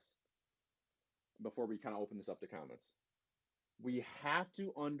with is this, before we kind of open this up to comments. We have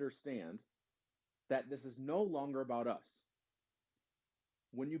to understand that this is no longer about us.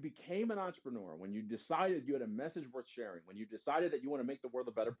 When you became an entrepreneur, when you decided you had a message worth sharing, when you decided that you want to make the world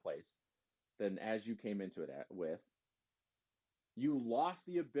a better place than as you came into it with, you lost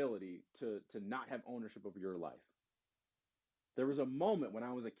the ability to not have ownership of your life. There was a moment when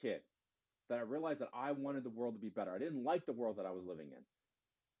I was a kid that I realized that I wanted the world to be better. I didn't like the world that I was living in.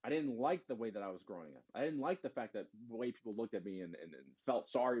 I didn't like the way that I was growing up. I didn't like the fact that the way people looked at me and felt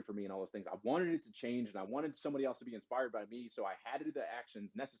sorry for me and all those things. I wanted it to change, and I wanted somebody else to be inspired by me. So I had to do the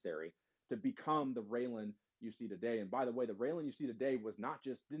actions necessary to become the Raylan you see today. And by the way, the Raylan you see today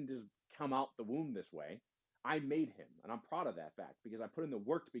didn't just come out the womb this way. I made him, and I'm proud of that fact because I put in the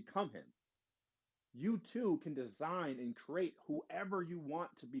work to become him. You too can design and create whoever you want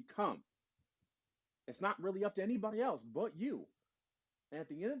to become. It's not really up to anybody else but you. And at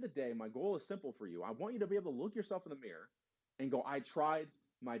the end of the day, my goal is simple for you. I want you to be able to look yourself in the mirror and go, I tried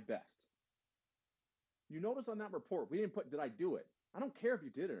my best. You notice on that report, we didn't put, did I do it? I don't care if you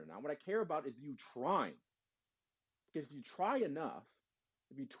did it or not. What I care about is you trying. Because if you try enough,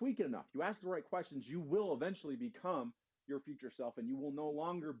 if you tweak it enough, you ask the right questions, you will eventually become your future self, and you will no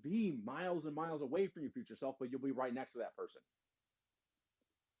longer be miles and miles away from your future self, but you'll be right next to that person.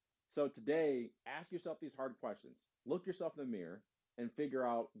 So today, ask yourself these hard questions. Look yourself in the mirror and figure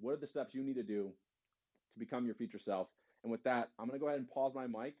out what are the steps you need to do to become your future self. And with that, I'm going to go ahead and pause my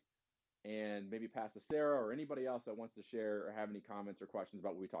mic and maybe pass to Sarah or anybody else that wants to share or have any comments or questions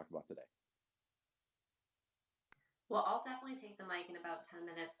about what we talked about today. Well, I'll definitely take the mic in about 10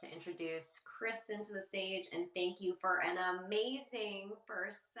 minutes to introduce Kristen to the stage and thank you for an amazing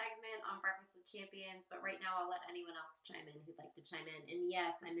first segment on Breakfast with Champions. But right now, I'll let anyone else chime in who'd like to chime in. And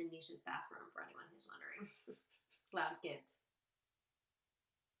yes, I'm in Nisha's bathroom for anyone who's wondering. Loud kids.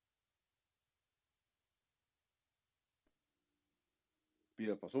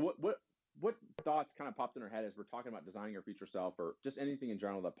 Beautiful. So what thoughts kind of popped in our head as we're talking about designing our future self, or just anything in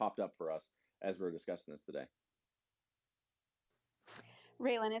general that popped up for us as we're discussing this today?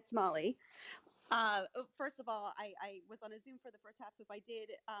 Raylan, it's Molly. First of all, I was on a Zoom for the first half, so if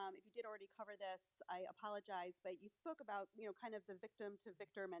you did already cover this, I apologize. But you spoke about, kind of the victim to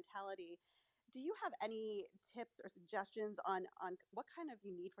victor mentality. Do you have any tips or suggestions on what kind of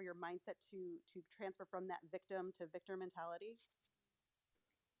you need for your mindset to transfer from that victim to victor mentality?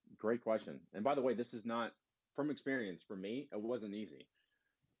 Great question. And by the way, this is not from experience. For me, it wasn't easy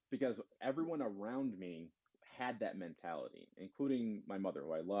because everyone around me had that mentality, including my mother,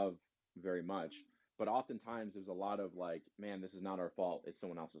 who I love very much. But oftentimes there's a lot of like, man, this is not our fault. It's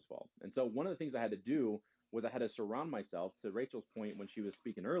someone else's fault. And so one of the things I had to do was I had to surround myself, to Rachel's point when she was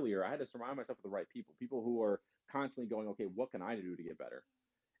speaking earlier, I had to surround myself with the right people, people who are constantly going, okay, what can I do to get better?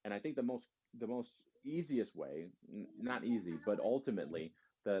 And I think the most easiest way, not easy, but ultimately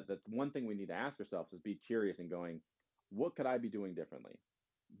the one thing we need to ask ourselves is be curious and going, what could I be doing differently?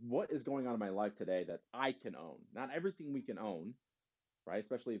 What is going on in my life today that I can own? Not everything we can own, right?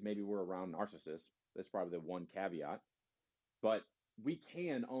 Especially if maybe we're around narcissists. That's probably the one caveat. But we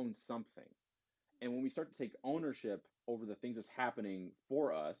can own something. And when we start to take ownership over the things that's happening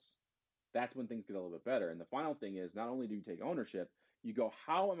for us, that's when things get a little bit better. And the final thing is, not only do you take ownership, you go,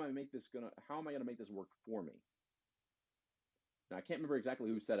 how am I gonna make this work for me? Now I can't remember exactly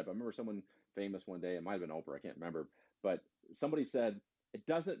who said it, but I remember someone famous one day, it might have been Oprah, I can't remember, but somebody said, it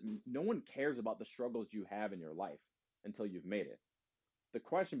doesn't no one cares about the struggles you have in your life until you've made it. The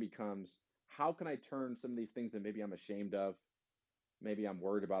question becomes, how can I turn some of these things that maybe I'm ashamed of, maybe I'm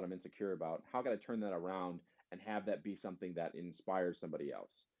worried about, I'm insecure about, how can I turn that around and have that be something that inspires somebody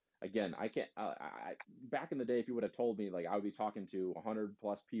else? Again, I can't, back in the day, if you would have told me, like, I would be talking to 100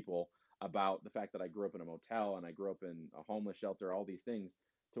 plus people about the fact that I grew up in a motel and I grew up in a homeless shelter, all these things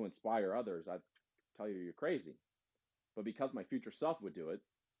to inspire others, I'd tell you you're crazy. But because my future self would do it,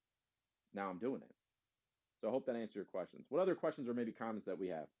 now I'm doing it. So I hope that answers your questions. What other questions or maybe comments that we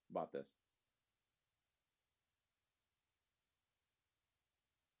have about this?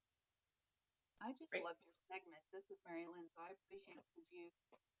 I just Great. loved your segment. This is Mary Lynn, so I appreciate it because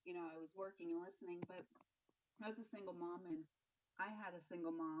I was working and listening, but I was a single mom and I had a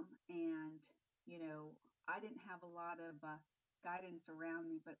single mom, and I didn't have a lot of guidance around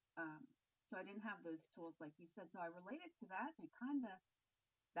me, but so I didn't have those tools like you said. So I related to that, and it kind of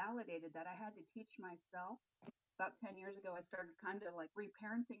validated that I had to teach myself. About 10 years ago, I started kind of like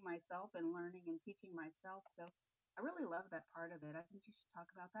reparenting myself and learning and teaching myself. So I really love that part of it. I think you should talk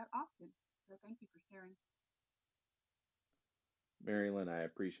about that often. So thank you for sharing. Mary Lynn, I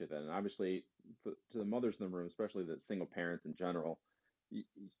appreciate that. And obviously, to the mothers in the room, especially the single parents in general, you,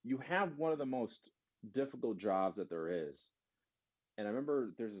 you have one of the most difficult jobs that there is. And I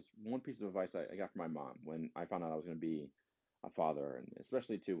remember there's this one piece of advice I got from my mom when I found out I was going to be a father, and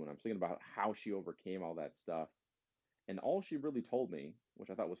especially too when I was thinking about how she overcame all that stuff. And all she really told me, which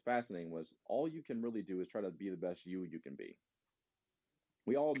I thought was fascinating, was all you can really do is try to be the best you can be.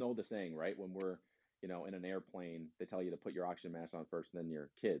 We all know the saying, right? When we're, in an airplane, they tell you to put your oxygen mask on first and then your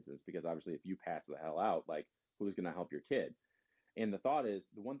kids. It's because obviously if you pass the hell out, like who's going to help your kid? And the thought is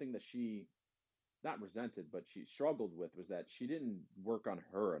the one thing that she not resented, but she struggled with was that she didn't work on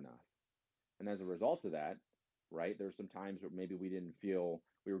her enough. And as a result of that, right, there's some times where maybe we didn't feel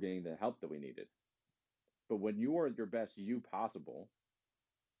we were getting the help that we needed. But when you are your best you possible,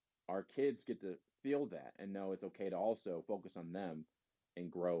 our kids get to feel that and know it's okay to also focus on them and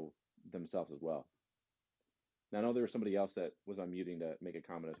grow themselves as well. Now, I know there was somebody else that was unmuting to make a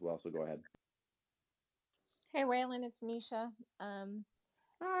comment as well, so go ahead. Hey, Raylan, it's Nisha. Hi.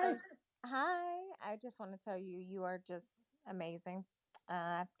 First, hi. I just want to tell you, you are just amazing.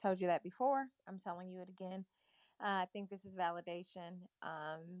 I've told you that before. I'm telling you it again. I think this is validation.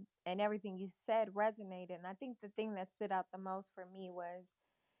 And everything you said resonated. And I think the thing that stood out the most for me was,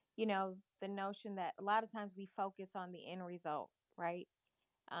 the notion that a lot of times we focus on the end result, right?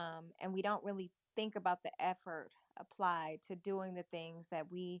 And we don't really think about the effort applied to doing the things that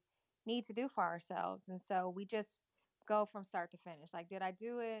we need to do for ourselves. And so we just go from start to finish. Like, did I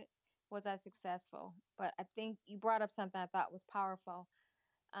do it? Was I successful? But I think you brought up something I thought was powerful,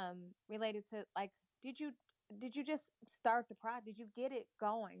 related to, like, did you just start the project? Did you get it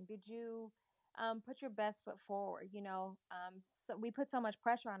going? Did you put your best foot forward? So we put so much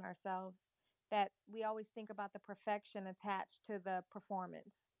pressure on ourselves that we always think about the perfection attached to the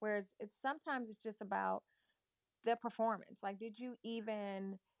performance, whereas it's just about the performance. Like, did you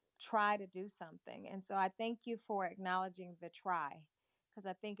even try to do something? And so I thank you for acknowledging the try, because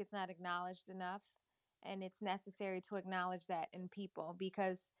I think it's not acknowledged enough. And it's necessary to acknowledge that in people,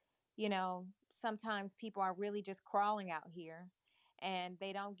 because, sometimes people are really just crawling out here and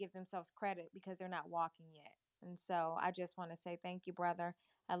they don't give themselves credit because they're not walking yet. And so I just want to say thank you, brother.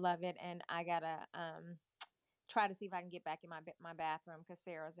 I love it. And I got to try to see if I can get back in my bathroom because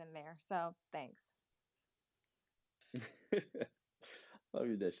Sarah's in there. So thanks. Love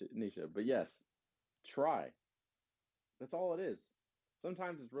you, Nisha. But yes, try. That's all it is.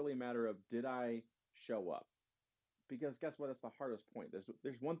 Sometimes it's really a matter of, did I show up? Because guess what? That's the hardest point.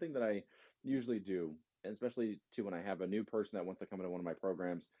 There's one thing that I usually do, and especially too when I have a new person that wants to come into one of my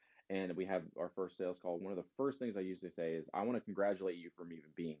programs and we have our first sales call. One of the first things I usually say is, I want to congratulate you for even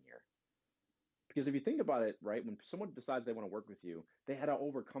being here. Because if you think about it, right, when someone decides they want to work with you, they had to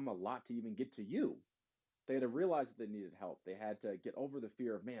overcome a lot to even get to you. They had to realize that they needed help. They had to get over the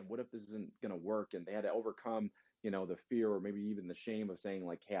fear of, man, what if this isn't going to work? And they had to overcome, the fear or maybe even the shame of saying,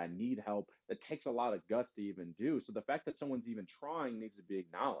 like, hey, I need help. That takes a lot of guts to even do. So the fact that someone's even trying needs to be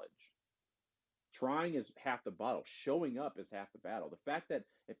acknowledged. Trying is half the battle. Showing up is half the battle. The fact that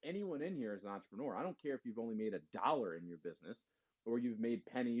if anyone in here is an entrepreneur, I don't care if you've only made $1 in your business or you've made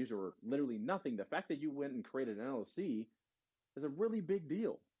pennies or literally nothing. The fact that you went and created an LLC is a really big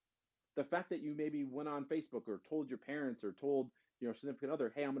deal. The fact that you maybe went on Facebook or told your parents or told your significant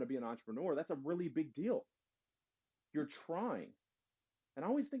other, hey, I'm going to be an entrepreneur, that's a really big deal. You're trying. And I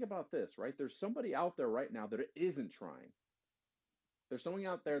always think about this, right? There's somebody out there right now that isn't trying. There's someone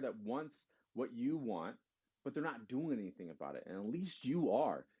out there that wants what you want, but they're not doing anything about it. And at least you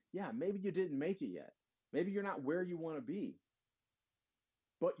are. Yeah, maybe you didn't make it yet. Maybe you're not where you want to be,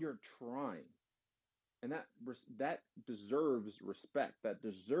 but you're trying. And that deserves respect. That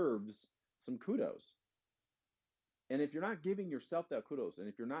deserves some kudos. And if you're not giving yourself that kudos, and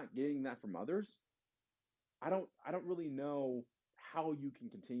if you're not getting that from others, I don't really know how you can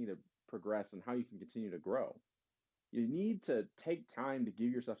continue to progress and how you can continue to grow. You need to take time to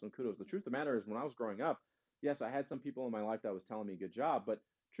give yourself some kudos. The truth of the matter is, when I was growing up, yes, I had some people in my life that was telling me good job, but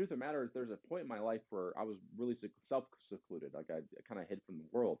truth of the matter is, there's a point in my life where I was really self-secluded. Like, I kind of hid from the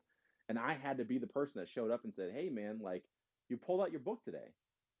world. And I had to be the person that showed up and said, hey, man, like, you pulled out your book today.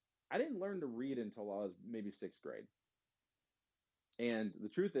 I didn't learn to read until I was maybe sixth grade. And the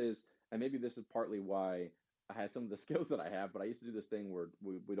truth is, and maybe this is partly why I had some of the skills that I have, but I used to do this thing where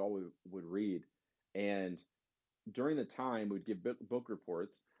we'd always would read. And during the time, we'd give book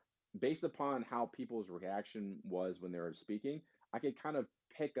reports based upon how people's reaction was when they were speaking. I could kind of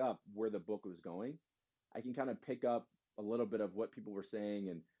pick up where the book was going. I can kind of pick up a little bit of what people were saying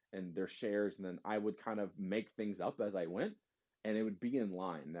and their shares, and then I would kind of make things up as I went, and it would be in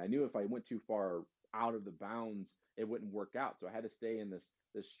line. And I knew if I went too far out of the bounds, it wouldn't work out. So I had to stay in this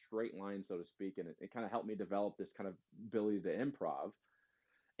straight line, so to speak, and it kind of helped me develop this kind of ability to improv.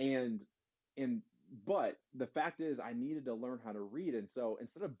 And and but the fact is, I needed to learn how to read. And so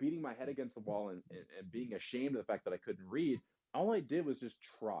instead of beating my head against the wall and being ashamed of the fact that I couldn't read, all I did was just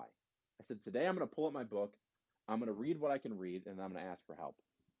try. I said, today I'm going to pull up my book, I'm going to read what I can read, and I'm going to ask for help.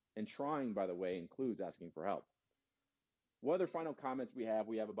 And trying, by the way, includes asking for help. What other final comments we have?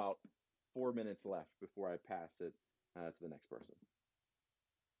 We have about 4 minutes left before I pass it to the next person.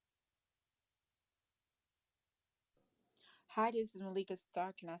 Hi, this is Malika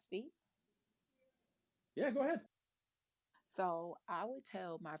Starr. Can I speak? Yeah, go ahead. So I would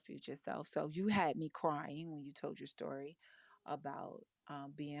tell my future self. So you had me crying when you told your story about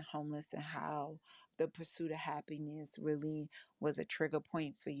being homeless and how the pursuit of happiness really was a trigger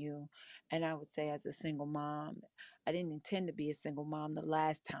point for you. And I would say, as a single mom, I didn't intend to be a single mom the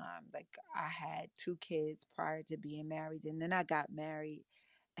last time. Like, I had 2 kids prior to being married, and then I got married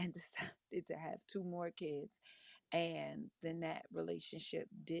and decided to have 2 more kids. And then that relationship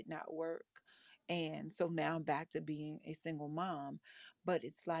did not work. And so now I'm back to being a single mom. But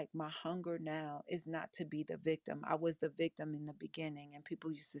it's like, my hunger now is not to be the victim. I was the victim in the beginning, and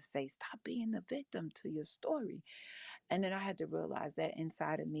people used to say, stop being the victim to your story. And then I had to realize that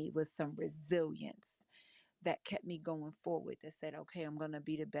inside of me was some resilience that kept me going forward, that said, okay, I'm going to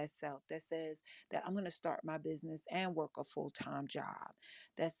be the best self, that says that I'm going to start my business and work a full-time job,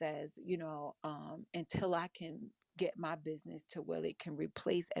 that says, until I can get my business to where it can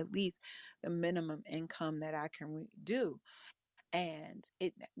replace at least the minimum income that I can do. And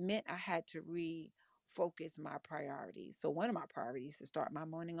it meant I had to refocus my priorities. So one of my priorities to start my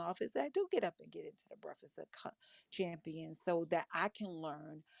morning off is I do get up and get into the Breakfast of Champions, so that I can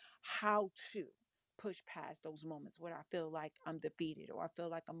learn how to push past those moments where I feel like I'm defeated, or I feel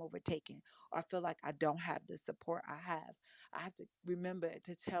like I'm overtaken, or I feel like I don't have the support I have. I have to remember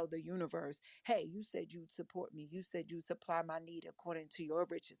to tell the universe, hey, you said you'd support me. You said you'd supply my need according to your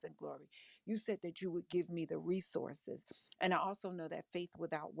riches and glory. You said that you would give me the resources. And I also know that faith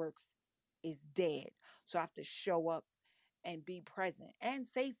without works is dead. So I have to show up and be present and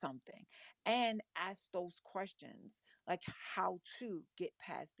say something and ask those questions, like how to get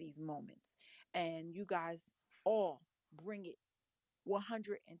past these moments. And you guys all bring it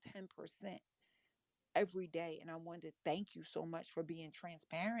 110% every day. And I wanted to thank you so much for being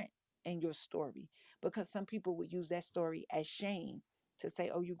transparent in your story, because some people would use that story as shame, to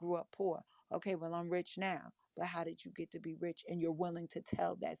say, oh, you grew up poor. Okay, well, I'm rich now. But how did you get to be rich? And you're willing to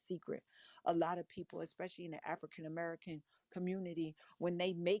tell that secret. A lot of people, especially in the African American community, when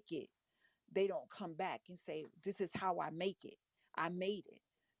they make it, they don't come back and say, this is how I make it. I made it.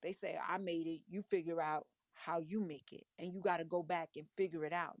 They say, I made it. You figure out how you make it. And you got to go back and figure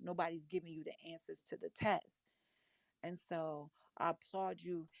it out. Nobody's giving you the answers to the test. And so I applaud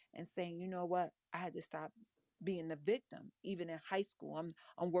you and saying, you know what? I had to stop being the victim. Even in high school,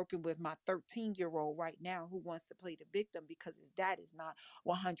 I'm working with my 13-year-old right now who wants to play the victim because his dad is not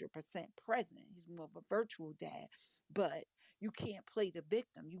 100% present. He's more of a virtual dad. But you can't play the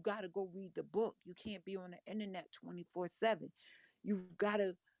victim. You got to go read the book. You can't be on the internet 24/7. You've got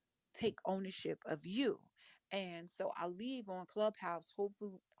to take ownership of you. And so I leave on Clubhouse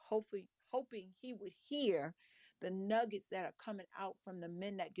hoping he would hear the nuggets that are coming out from the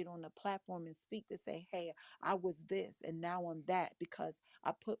men that get on the platform and speak to say, hey, I was this and now I'm that, because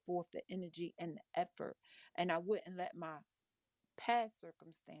I put forth the energy and the effort, and I wouldn't let my past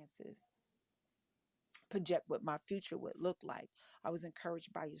circumstances project what my future would look like. I was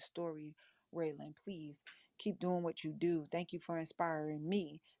encouraged by your story, Raylan. Please keep doing what you do. Thank you for inspiring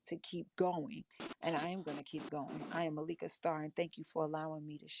me to keep going. And I am going to keep going. I am Malika Starr, and thank you for allowing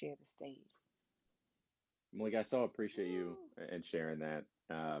me to share the stage. Malika, I so appreciate you and sharing that.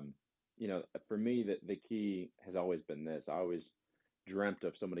 For me, the key has always been this. I always dreamt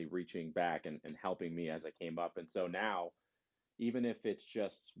of somebody reaching back and helping me as I came up. And so now, even if it's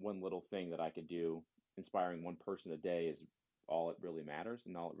just one little thing that I could do, inspiring one person a day is all it really matters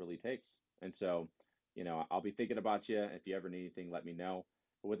and all it really takes. And so, I'll be thinking about you. If you ever need anything, let me know.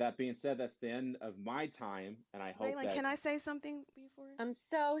 But with that being said, that's the end of my time. And I hope Raylan, can I say something before? I'm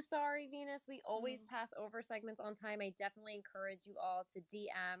so sorry, Venus. We always pass over segments on time. I definitely encourage you all to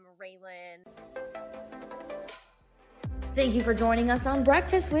DM Raylan. Thank you for joining us on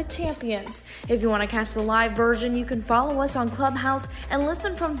Breakfast with Champions. If you want to catch the live version, you can follow us on Clubhouse and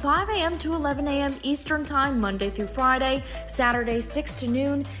listen from 5 a.m. to 11 a.m. Eastern Time, Monday through Friday, Saturdays 6 to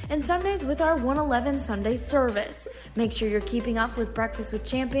noon, and Sundays with our 111 Sunday service. Make sure you're keeping up with Breakfast with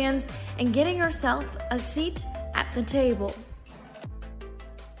Champions and getting yourself a seat at the table.